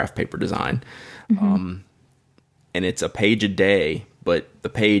 it's a graph paper design, and it's a page a day, but the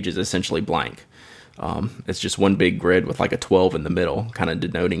page is essentially blank. It's just one big grid with like a 12 in the middle, kind of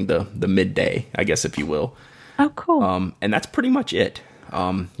denoting the midday, I guess, if you will. Oh, cool. And that's pretty much it.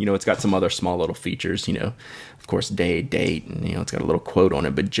 It's got some other small little features, of course, day, date, and, it's got a little quote on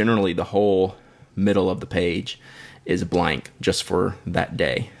it. But generally, the whole middle of the page is blank just for that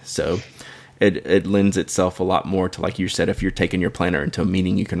day. So it lends itself a lot more to, like you said, if you're taking your planner into a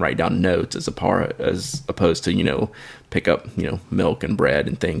meeting, you can write down notes as opposed to, pick up, milk and bread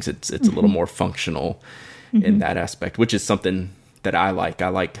and things. It's a little more functional in that aspect, which is something that I like.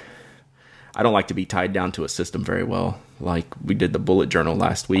 I don't like to be tied down to a system very well. Like we did the bullet journal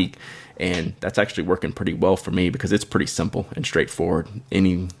last week, and that's actually working pretty well for me because it's pretty simple and straightforward.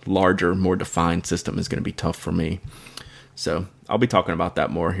 Any larger, more defined system is going to be tough for me. So I'll be talking about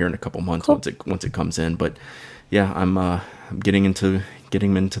that more here in a couple months. Cool. once it comes in. But yeah, I'm getting into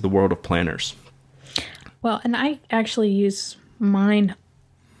the world of planners. Well, and I actually use mine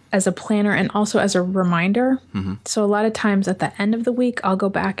as a planner and also as a reminder. So a lot of times at the end of the week, I'll go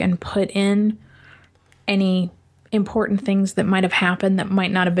back and put in any important things that might have happened that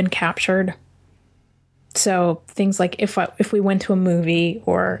might not have been captured. So things like if we went to a movie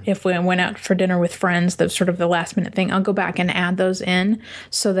or if we went out for dinner with friends, that's sort of the last minute thing, I'll go back and add those in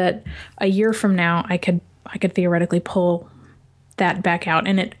so that a year from now I could theoretically pull that back out,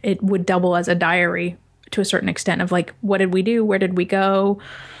 and it would double as a diary to a certain extent of like, what did we do? Where did we go?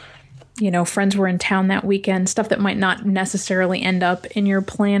 Friends were in town that weekend, stuff that might not necessarily end up in your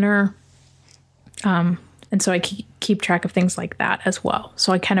planner. And so I keep track of things like that as well.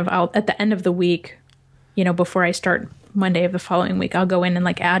 So I'll at the end of the week, before I start Monday of the following week, I'll go in and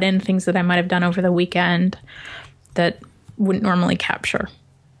like add in things that I might have done over the weekend that wouldn't normally capture.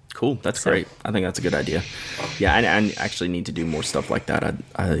 Cool. That's great. I think that's a good idea. Yeah, I actually need to do more stuff like that.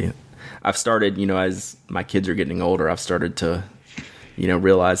 I've started, as my kids are getting older, I've started to,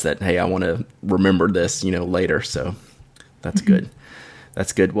 realize that, hey, I want to remember this, later. So that's good.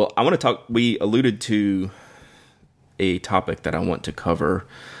 That's good. Well, I want to talk, we alluded to a topic that I want to cover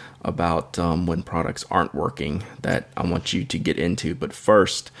about when products aren't working that I want you to get into. But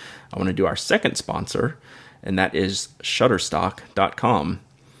first, I want to do our second sponsor, and that is Shutterstock.com.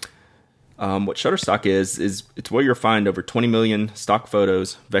 What Shutterstock is it's where you'll find over 20 million stock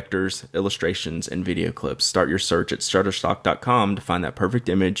photos, vectors, illustrations, and video clips. Start your search at Shutterstock.com to find that perfect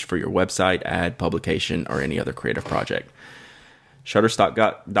image for your website, ad, publication, or any other creative project.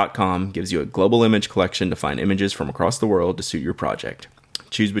 Shutterstock.com gives you a global image collection to find images from across the world to suit your project.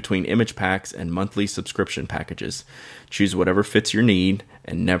 Choose between image packs and monthly subscription packages. Choose whatever fits your need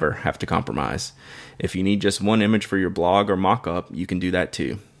and never have to compromise. If you need just one image for your blog or mock-up, you can do that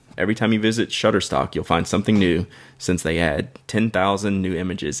too. Every time you visit Shutterstock, you'll find something new since they add 10,000 new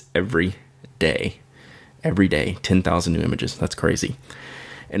images every day. Every day, 10,000 new images. That's crazy.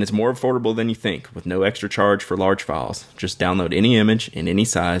 And it's more affordable than you think, with no extra charge for large files. Just download any image in any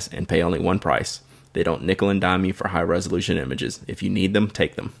size and pay only one price. They don't nickel and dime you for high-resolution images. If you need them,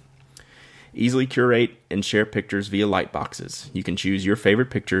 take them. Easily curate and share pictures via Lightboxes. You can choose your favorite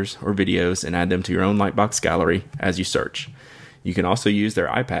pictures or videos and add them to your own Lightbox gallery as you search. You can also use their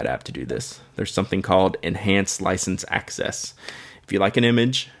iPad app to do this. There's something called Enhanced License Access. If you like an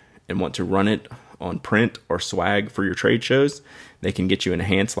image and want to run it on print or swag for your trade shows, they can get you an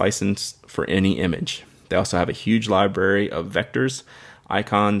enhanced license for any image. They also have a huge library of vectors,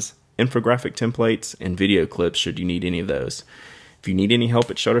 icons, infographic templates, and video clips should you need any of those. If you need any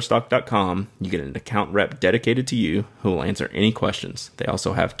help at Shutterstock.com, you get an account rep dedicated to you who will answer any questions. They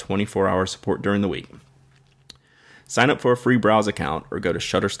also have 24-hour support during the week. Sign up for a free browse account or go to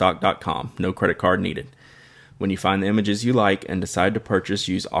Shutterstock.com. No credit card needed. When you find the images you like and decide to purchase,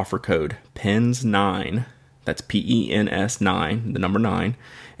 use offer code PENS9, that's PENS 9, the number 9,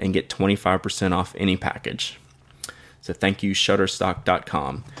 and get 25% off any package. So thank you,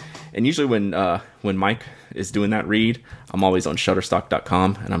 Shutterstock.com. And usually when Mike is doing that read, I'm always on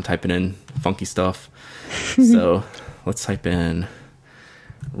Shutterstock.com and I'm typing in funky stuff. So let's type in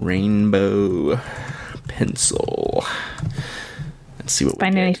rainbow pencil and see what we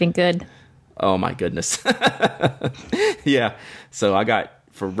find get. Anything good. Oh my goodness. Yeah. So I got,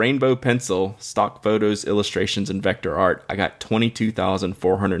 for rainbow pencil, stock photos, illustrations, and vector art, I got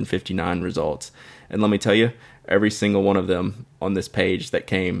 22,459 results. And let me tell you, every single one of them on this page that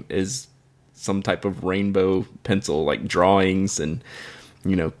came is some type of rainbow pencil, like drawings and,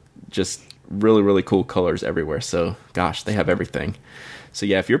 just really, really cool colors everywhere. So gosh, they have everything. So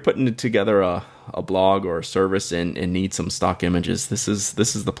yeah, if you're putting together a blog or a service and need some stock images, this is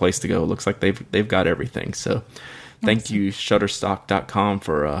the place to go. It looks like they've got everything. So thank you, Shutterstock.com,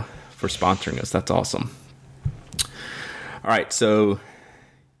 for sponsoring us. That's awesome. All right, so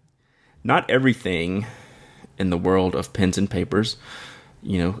not everything in the world of pens and papers,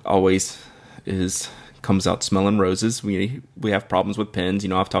 always comes out smelling roses. We have problems with pens.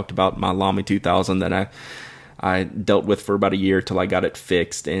 I've talked about my Lamy 2000 that I dealt with for about a year till I got it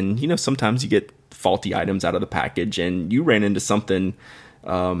fixed. And, sometimes you get faulty items out of the package, and you ran into something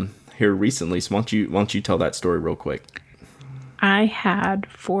here recently. So why don't you tell that story real quick? I had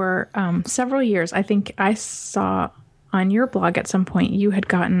for several years, I think I saw on your blog at some point, you had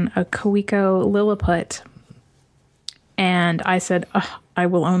gotten a Coeco Lilliput. And I said, I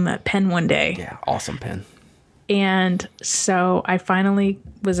will own that pen one day. Yeah, awesome pen. And so I finally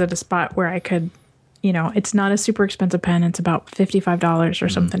was at a spot where I could, it's not a super expensive pen. It's about $55 or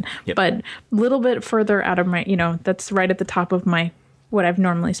something. Yep. But a little bit further out of my, that's right at the top of what I've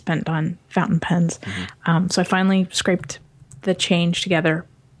normally spent on fountain pens. Mm-hmm. So I finally scraped the change together,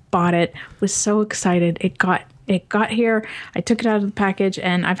 bought it, was so excited. It got here. I took it out of the package,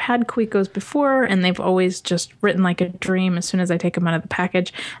 and I've had Coecos before, and they've always just written like a dream as soon as I take them out of the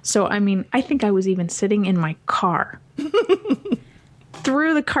package. So, I think I was even sitting in my car,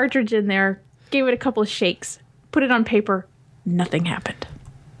 threw the cartridge in there, gave it a couple of shakes, put it on paper. Nothing happened.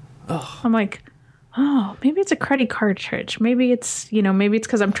 Oh. I'm like, maybe it's a cruddy cartridge. Maybe it's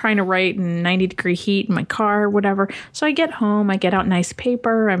because I'm trying to write in 90-degree heat in my car or whatever. So I get home, I get out nice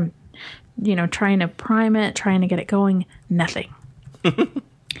paper, I'm trying to prime it, trying to get it going. Nothing.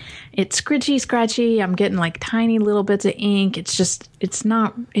 It's scratchy. I'm getting like tiny little bits of ink. And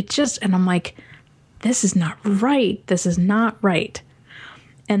I'm like, this is not right. This is not right.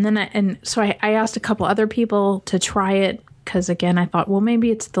 And so I asked a couple other people to try it. Because again, I thought, well, maybe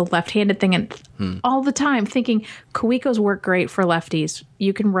it's the left-handed thing. And all the time thinking Coecos work great for lefties.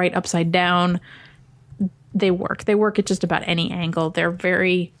 You can write upside down. They work at just about any angle. They're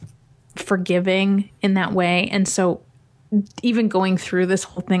very forgiving in that way. And so even going through this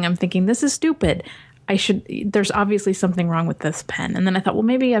whole thing, I'm thinking, this is stupid. There's obviously something wrong with this pen. And then I thought, well,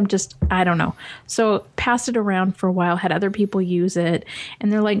 maybe I don't know. So passed it around for a while, had other people use it,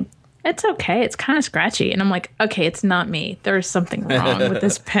 and they're like, it's okay. It's kind of scratchy. And I'm like, okay, it's not me. There's something wrong with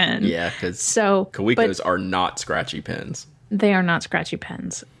this pen. Yeah, because Coecos are not scratchy pens. They are not scratchy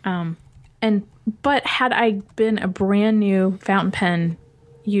pens. But had I been a brand new fountain pen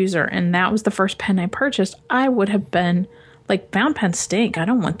user and that was the first pen I purchased, I would have been like, fountain pens stink. I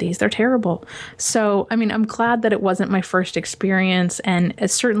don't want these. They're terrible. So, I'm glad that it wasn't my first experience. And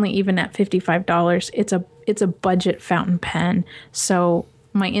it's certainly even at $55, it's a budget fountain pen. So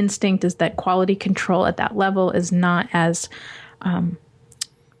my instinct is that quality control at that level is not as,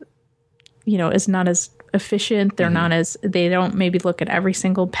 is not as efficient. They're not as, they don't maybe look at every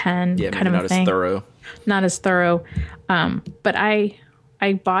single pen kind of a thing. Not as thorough. But I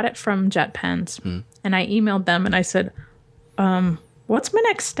bought it from Jet Pens and I emailed them and I said, what what's my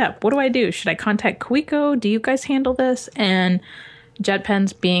next step? What do I do? Should I contact Kaweco? Do you guys handle this? And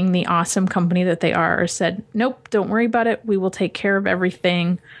JetPens, being the awesome company that they are, said, nope, don't worry about it. We will take care of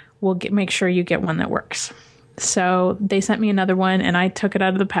everything. We'll make sure you get one that works. So they sent me another one, and I took it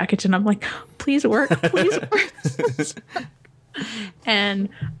out of the package, and I'm like, please work, please work. And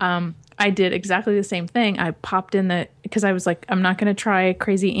I did exactly the same thing. I popped in because I was like, I'm not going to try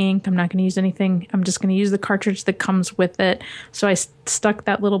crazy ink. I'm not going to use anything. I'm just going to use the cartridge that comes with it. So I stuck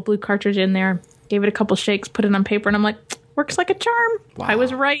that little blue cartridge in there, gave it a couple shakes, put it on paper, and I'm like, works like a charm. Wow. I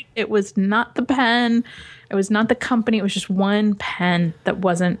was right. It was not the pen. It was not the company. It was just one pen that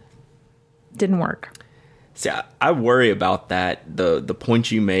didn't work. See, I worry about that. The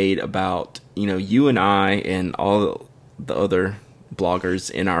point you made about, you and I and all the other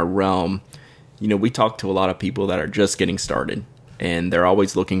bloggers in our realm, we talk to a lot of people that are just getting started, and they're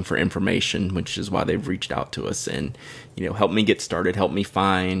always looking for information, which is why they've reached out to us and, help me get started, help me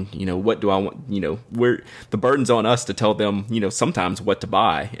find, what do I want, where the burden's on us to tell them, sometimes what to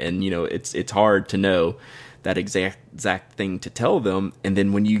buy. And, it's hard to know that exact thing to tell them. And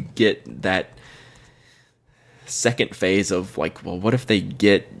then when you get that second phase of like, well, what if they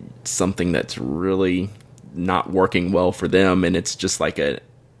get something that's really not working well for them, and it's just like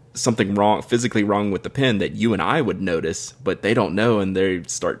something wrong, physically wrong with the pen that you and I would notice, but they don't know, and they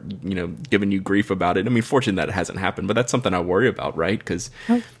start, giving you grief about it. I mean, fortunately that it hasn't happened, but that's something I worry about, right? Because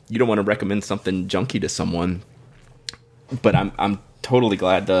you don't want to recommend something junky to someone. But I'm totally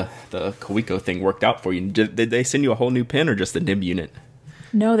glad the Kaweco thing worked out for you. Did they send you a whole new pen or just the nib unit?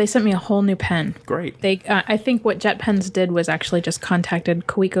 No, they sent me a whole new pen. Great. I think what JetPens did was actually just contacted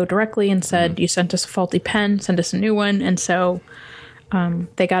Kaweco directly and said, you sent us a faulty pen, send us a new one. And so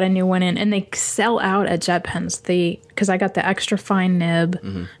they got a new one in, and they sell out at JetPens. Because I got the extra fine nib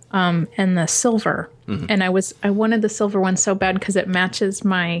and the silver. And I wanted the silver one so bad because it matches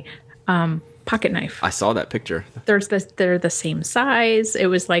my pocket knife. I saw that picture. They're the same size. It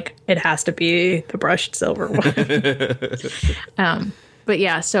was like, it has to be the brushed silver one. But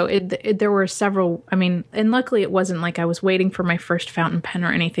yeah, so there were several, and luckily it wasn't like I was waiting for my first fountain pen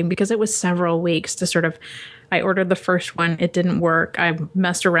or anything, because it was several weeks to I ordered the first one. It didn't work. I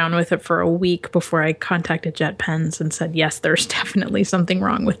messed around with it for a week before I contacted JetPens and said, yes, there's definitely something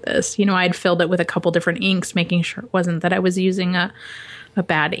wrong with this. I had filled it with a couple different inks, making sure it wasn't that I was using a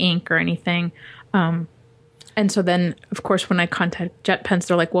bad ink or anything. And so then, of course, when I contact JetPens,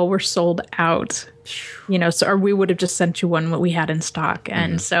 they're like, well, we're sold out, or we would have just sent you one what we had in stock.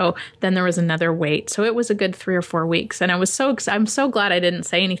 And so then there was another wait. So it was a good 3 or 4 weeks. And I'm so glad I didn't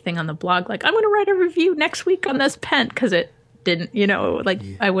say anything on the blog, like, I'm going to write a review next week on this pen, because it didn't,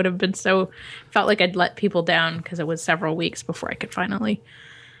 I would have been felt like I'd let people down, because it was several weeks before I could finally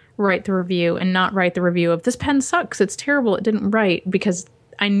write the review, and not write the review of this pen sucks, it's terrible, it didn't write, because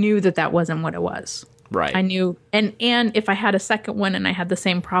I knew that wasn't what it was. Right. I knew, and if I had a second one and I had the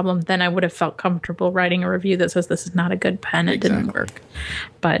same problem, then I would have felt comfortable writing a review that says this is not a good pen, it didn't work.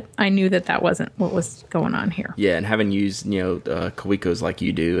 But I knew that wasn't what was going on here. Yeah, and having used, Kawecos like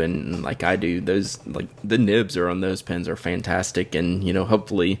you do and like I do, those, like, the nibs on those pens are fantastic, and,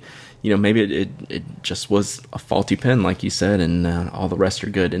 hopefully, maybe it just was a faulty pen, like you said, and all the rest are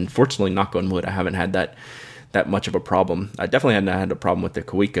good. And fortunately, knock on wood, I haven't had that much of a problem. I definitely hadn't had a problem with the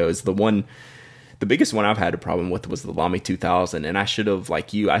Kawecos. The biggest one I've had a problem with was the Lamy 2000, and I should have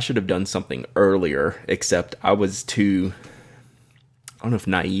done something earlier, except I was too, I don't know if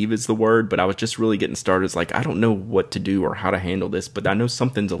naive is the word, but I was just really getting started. It's like, I don't know what to do or how to handle this, but I know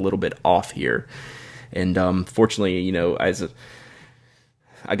something's a little bit off here. And fortunately,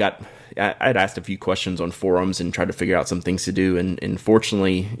 I'd asked a few questions on forums and tried to figure out some things to do. And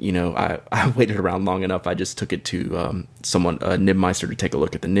fortunately, I waited around long enough. I just took it to a nib meister to take a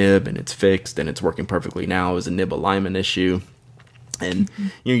look at the nib, and it's fixed and it's working perfectly now. It was a nib alignment issue. And,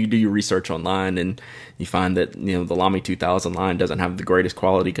 you do your research online and you find that, the Lamy 2000 line doesn't have the greatest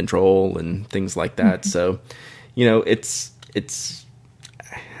quality control and things like that. So, it's,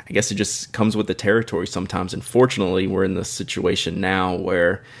 I guess it just comes with the territory sometimes. And fortunately, we're in this situation now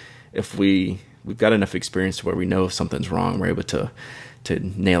where if we've got enough experience to where we know if something's wrong, we're able to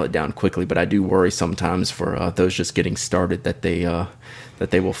nail it down quickly. But I do worry sometimes for those just getting started that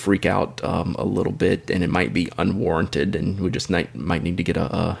they will freak out a little bit, and it might be unwarranted, and we just might need to get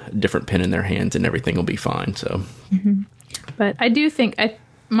a different pen in their hands, and everything will be fine. So, But I do think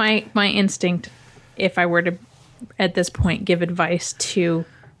my instinct, if I were to at this point give advice to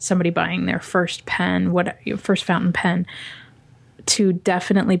somebody buying their first pen, first fountain pen, to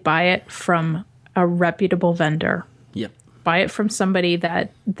definitely buy it from a reputable vendor. Yep. buy it from somebody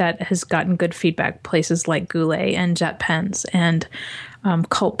that has gotten good feedback, places like Goulet and Jet Pens and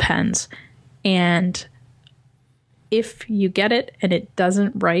Cult Pens. And if you get it and it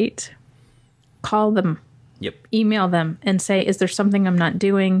doesn't write, call them. Yep. Email them and say, is there something I'm not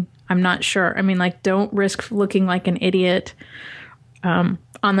doing? I'm not sure. I mean, like, don't risk looking like an idiot on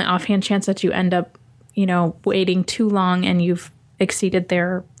the offhand chance that you end up, waiting too long and you've exceeded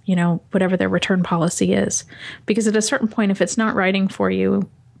their, whatever their return policy is. Because at a certain point, if it's not writing for you,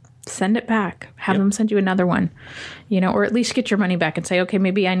 send it back. Have them send you another one, or at least get your money back and say, okay,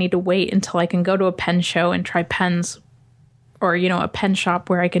 maybe I need to wait until I can go to a pen show and try pens, or, a pen shop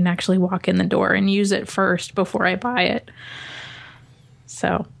where I can actually walk in the door and use it first before I buy it.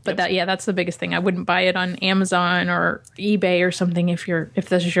 So, but that's the biggest thing. I wouldn't buy it on Amazon or eBay or something if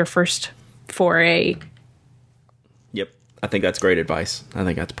this is your first foray. Yep. I think that's great advice. I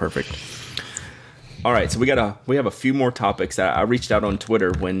think that's perfect. All right. So we have a few more topics that I reached out on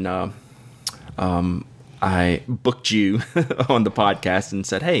Twitter when, I booked you on the podcast and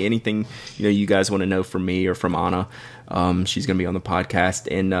said, hey, anything, you guys want to know from me or from Ana? She's going to be on the podcast,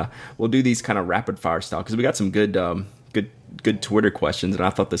 and we'll do these kind of rapid fire style because we got some good Twitter questions, and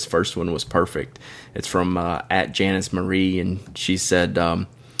I thought this first one was perfect. It's from at Janice Marie, and she said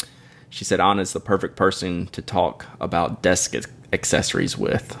Ana's the perfect person to talk about desk accessories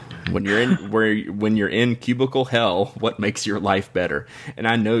with. When you're in cubicle hell, what makes your life better? And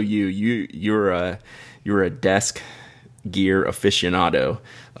I know you're a desk gear aficionado.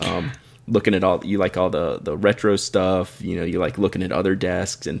 Looking at you like all the retro stuff, you like looking at other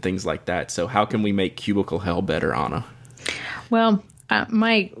desks and things like that. So how can we make cubicle hell better, Ana? Well,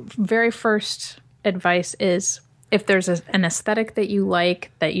 my very first advice is if there's an aesthetic that you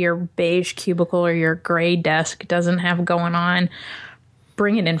like, that your beige cubicle or your gray desk doesn't have going on,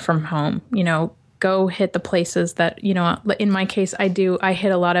 bring it in from home. Go hit the places that, in my case, I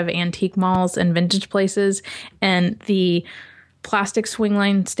hit a lot of antique malls and vintage places, and the plastic swing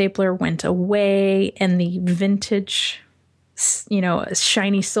line stapler went away and the vintage,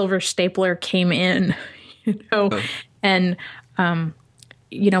 shiny silver stapler came in, and,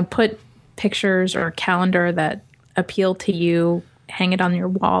 put pictures or a calendar that appeal to you, hang it on your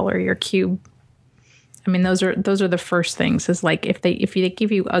wall or your cube. I mean, those are the first things, is like, if they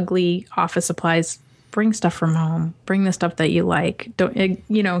give you ugly office supplies, bring stuff from home, bring the stuff that you like.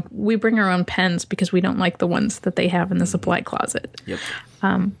 We bring our own pens because we don't like the ones that they have in the supply closet. Yep.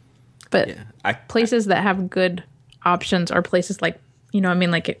 Places that have good options are places like,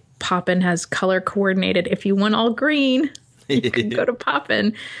 like Poppin has color coordinated. If you want all green, you can go to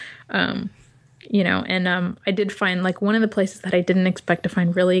Poppin. I did find, like, one of the places that I didn't expect to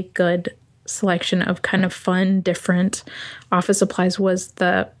find really good selection of kind of fun, different office supplies was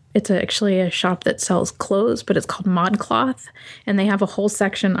it's actually a shop that sells clothes, but it's called ModCloth, and they have a whole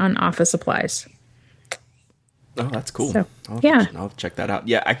section on office supplies. Oh, that's cool. So, I'll check that out.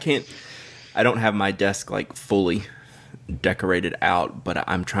 Yeah, I don't have my desk like fully decorated out, but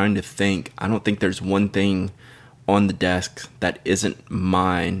I'm trying to think. I don't think there's one thing on the desk that isn't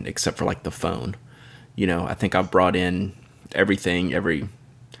mine except for like the phone. I think I've brought in everything, every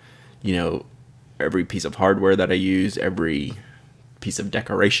piece of hardware that I use, every piece of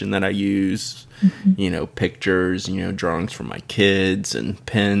decoration that I use, pictures, drawings from my kids and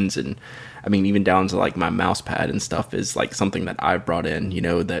pens, and I mean, even down to like my mouse pad and stuff is like something that I've brought in,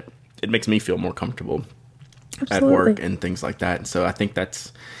 that it makes me feel more comfortable at work and things like that. And so I think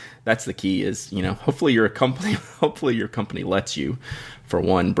that's the key is, hopefully your company lets you, for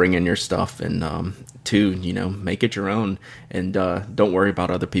one, bring in your stuff, and two, make it your own, and don't worry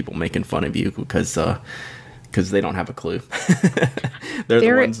about other people making fun of you because they don't have a clue. They're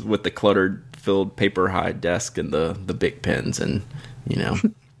the ones with the cluttered, filled paper high desk and the big pens, and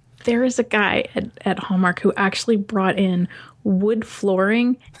There is a guy at Hallmark who actually brought in wood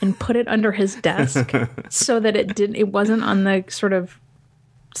flooring and put it under his desk so that it wasn't on the sort of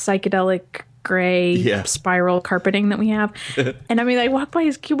psychedelic gray spiral carpeting that we have. And I mean, I walk by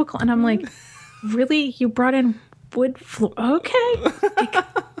his cubicle and I'm like, really? You brought in wood floor? Okay. Like,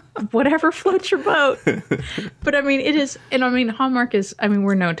 whatever floats your boat. But I mean, it is, and I mean, Hallmark is, I mean,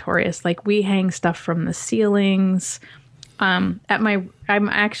 we're notorious. Like, we hang stuff from the ceilings. I'm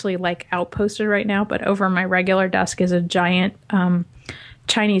actually like outposted right now, but over my regular desk is a giant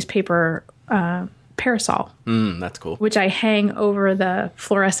Chinese paper parasol. That's cool. Which I hang over the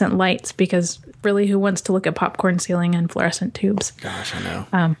fluorescent lights because really, who wants to look at popcorn ceiling and fluorescent tubes? Gosh, I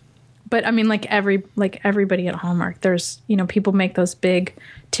know. But I mean, like everybody at Hallmark, there's, people make those big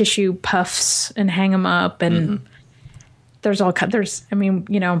tissue puffs and hang them up, and there's I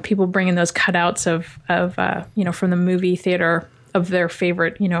mean, people bringing those cutouts of from the movie theater of their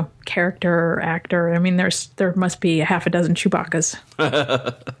favorite, character or actor. I mean, there must be a half a dozen Chewbacca's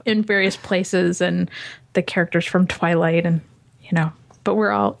in various places, and the characters from Twilight, and but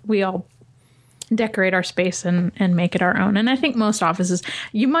we all decorate our space and make it our own. And I think most offices,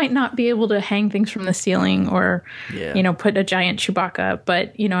 you might not be able to hang things from the ceiling or put a giant Chewbacca,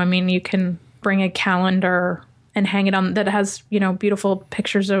 but you can bring a calendar and hang it on that has beautiful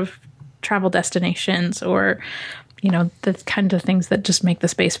pictures of travel destinations, or the kind of things that just make the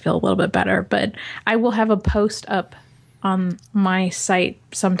space feel a little bit better. But I will have a post up on my site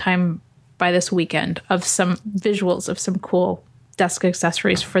sometime by this weekend of some visuals of some cool desk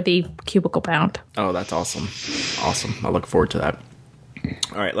accessories for the cubicle bound. Oh, that's awesome. Awesome. I look forward to that.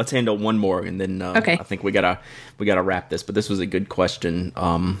 All right, let's handle one more, and then okay. I think we gotta wrap this. But this was a good question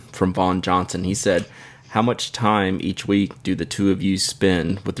from Vaughn Johnson. He said, how much time each week do the two of you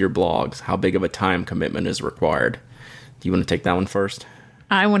spend with your blogs? How big of a time commitment is required? Do you want to take that one first?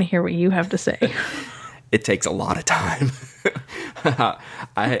 I want to hear what you have to say. It takes a lot of time.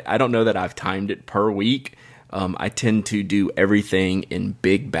 I don't know that I've timed it per week. I tend to do everything in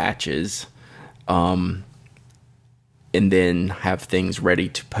big batches, and then have things ready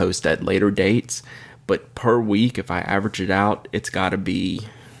to post at later dates. But per week, if I average it out, it's got to be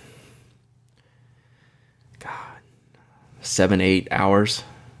 7-8 hours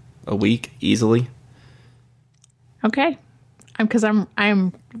a week easily. Okay, because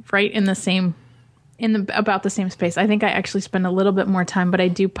I'm right in the same about the same space. I think I actually spend a little bit more time, but I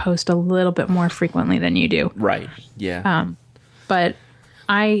do post a little bit more frequently than you do. Right. Yeah. But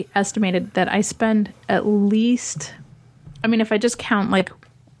I estimated that I spend at least, if I just count like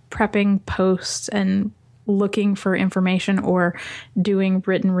prepping posts and looking for information or doing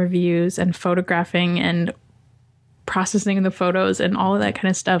written reviews and photographing and processing the photos and all of that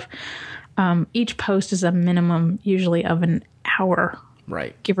kind of stuff, each post is a minimum usually of an hour.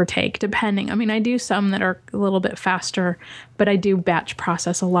 Right. Give or take, depending. I do some that are a little bit faster, but I do batch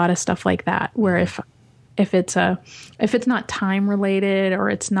process a lot of stuff like that, where if it's not time related or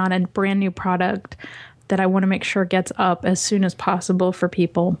it's not a brand new product, that I want to make sure gets up as soon as possible for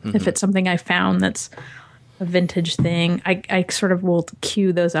people. Mm-hmm. If it's something I found that's a vintage thing, I sort of will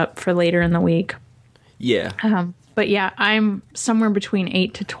queue those up for later in the week. Yeah. But yeah, I'm somewhere between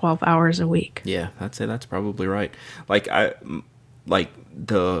 8 to 12 hours a week. Yeah, I'd say that's probably right. Like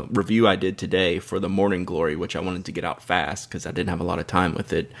the review I did today for the Morning Glory, which I wanted to get out fast because I didn't have a lot of time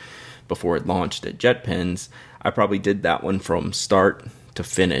with it before it launched at JetPens. I probably did that one from start to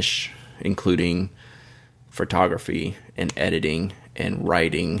finish, including photography and editing and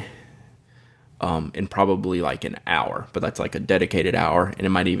writing, in probably like an hour. But that's like a dedicated hour, and it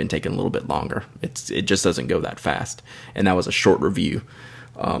might even take a little bit longer. It just doesn't go that fast. And that was a short review.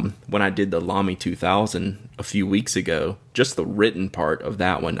 When I did the Lamy 2000 a few weeks ago, just the written part of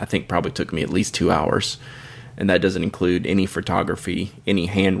that one, I think probably took me at least 2 hours. And that doesn't include any photography, any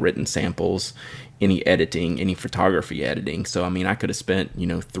handwritten samples, any editing, any photography editing. So, I could have spent,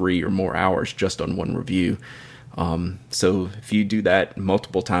 3 or more hours just on one review. So if you do that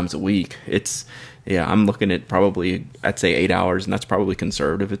multiple times a week, I'm looking at probably, I'd say 8 hours, and that's probably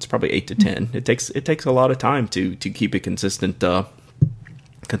conservative. It's probably 8 to 10. It takes a lot of time to keep a consistent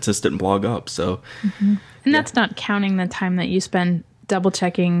blog up. So, and that's not counting the time that you spend double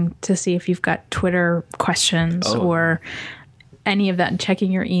checking to see if you've got Twitter questions or any of that,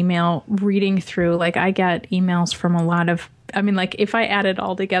 checking your email, reading through. Like, I get emails from a lot of, if I add it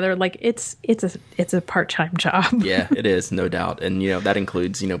all together, like it's a part-time job. Yeah, it is, no doubt. And, that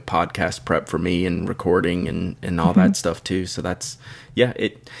includes, podcast prep for me and recording and all that stuff too. So that's,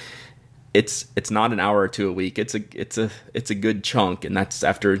 it's not an hour or two a week. It's a good chunk, and that's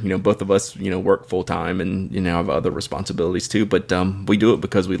after both of us work full time and have other responsibilities too. But we do it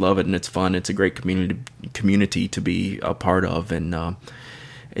because we love it and it's fun. It's a great community to be a part of, and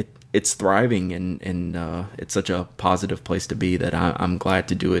it's thriving and it's such a positive place to be that I'm glad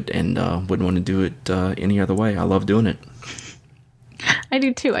to do it and wouldn't want to do it any other way. I love doing it. I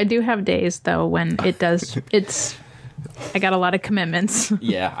do too. I do have days though when I got a lot of commitments.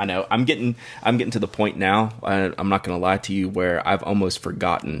 Yeah, I know. I'm getting to the point now, I'm not going to lie to you, where I've almost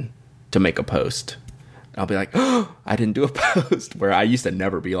forgotten to make a post. I'll be like, oh, I didn't do a post, where I used to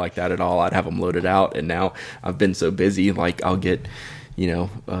never be like that at all. I'd have them loaded out, and now I've been so busy, like I'll get,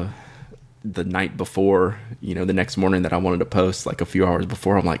 the night before, the next morning that I wanted to post, like a few hours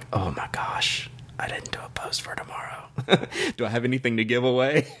before, I'm like, oh my gosh, I didn't do a post for tomorrow. Do I have anything to give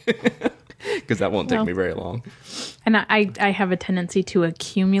away? Because that won't take me very long. And I have a tendency to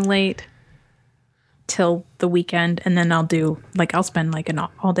accumulate till the weekend, and then I'll spend like an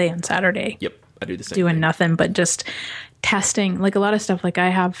all day on Saturday. Yep, I do the same doing thing. nothing but just testing, like a lot of stuff. Like I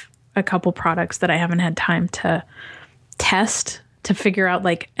have a couple products that I haven't had time to test to figure out,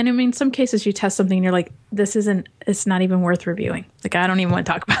 like, and I mean, some cases you test something and you're like, it's not even worth reviewing. Like, I don't even want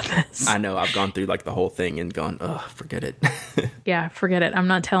to talk about this. I know. I've gone through like the whole thing and gone, forget it. Yeah, forget it. I'm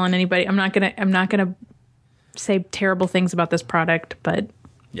not telling anybody. I'm not gonna say terrible things about this product, but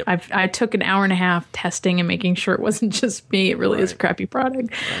Yep. I took an hour and a half testing and making sure it wasn't just me. It really is a crappy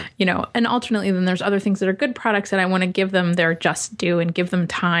product, and alternately then there's other things that are good products that I want to give them their just due and give them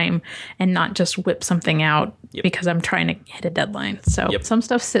time and not just whip something out because I'm trying to hit a deadline. So some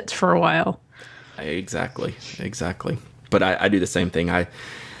stuff sits for a while. Exactly. But I do the same thing.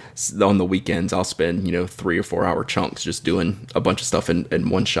 On the weekends, I'll spend, 3 or 4 hour chunks just doing a bunch of stuff in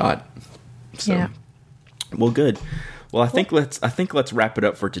one shot. So, well, good. Well, I think let's wrap it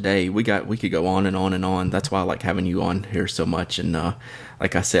up for today. We could go on and on and on. That's why I like having you on here so much. And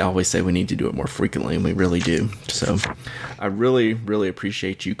like I always say, we need to do it more frequently, and we really do. So I really, really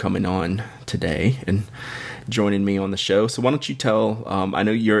appreciate you coming on today and joining me on the show. So why don't you tell? I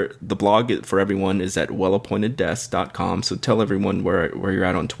know the blog for everyone is at wellappointeddesk.com. So tell everyone where you're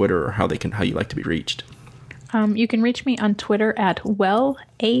at on Twitter or how you like to be reached. You can reach me on Twitter at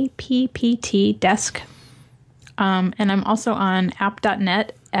wellappt.desk. And I'm also on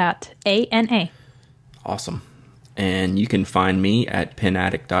app.net at ANA. Awesome. And you can find me at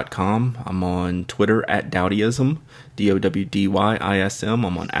penaddict.com. I'm on Twitter at Dowdyism, DOWDYISM.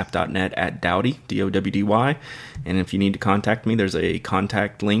 I'm on app.net at Dowdy, DOWDY. And if you need to contact me, there's a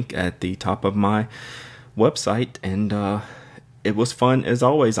contact link at the top of my website. And it was fun, as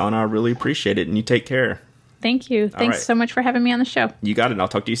always, Anna. I really appreciate it. And you take care. Thank you. Thanks so much for having me on the show. You got it. I'll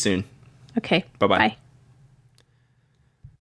talk to you soon. Okay. Bye-bye. Bye.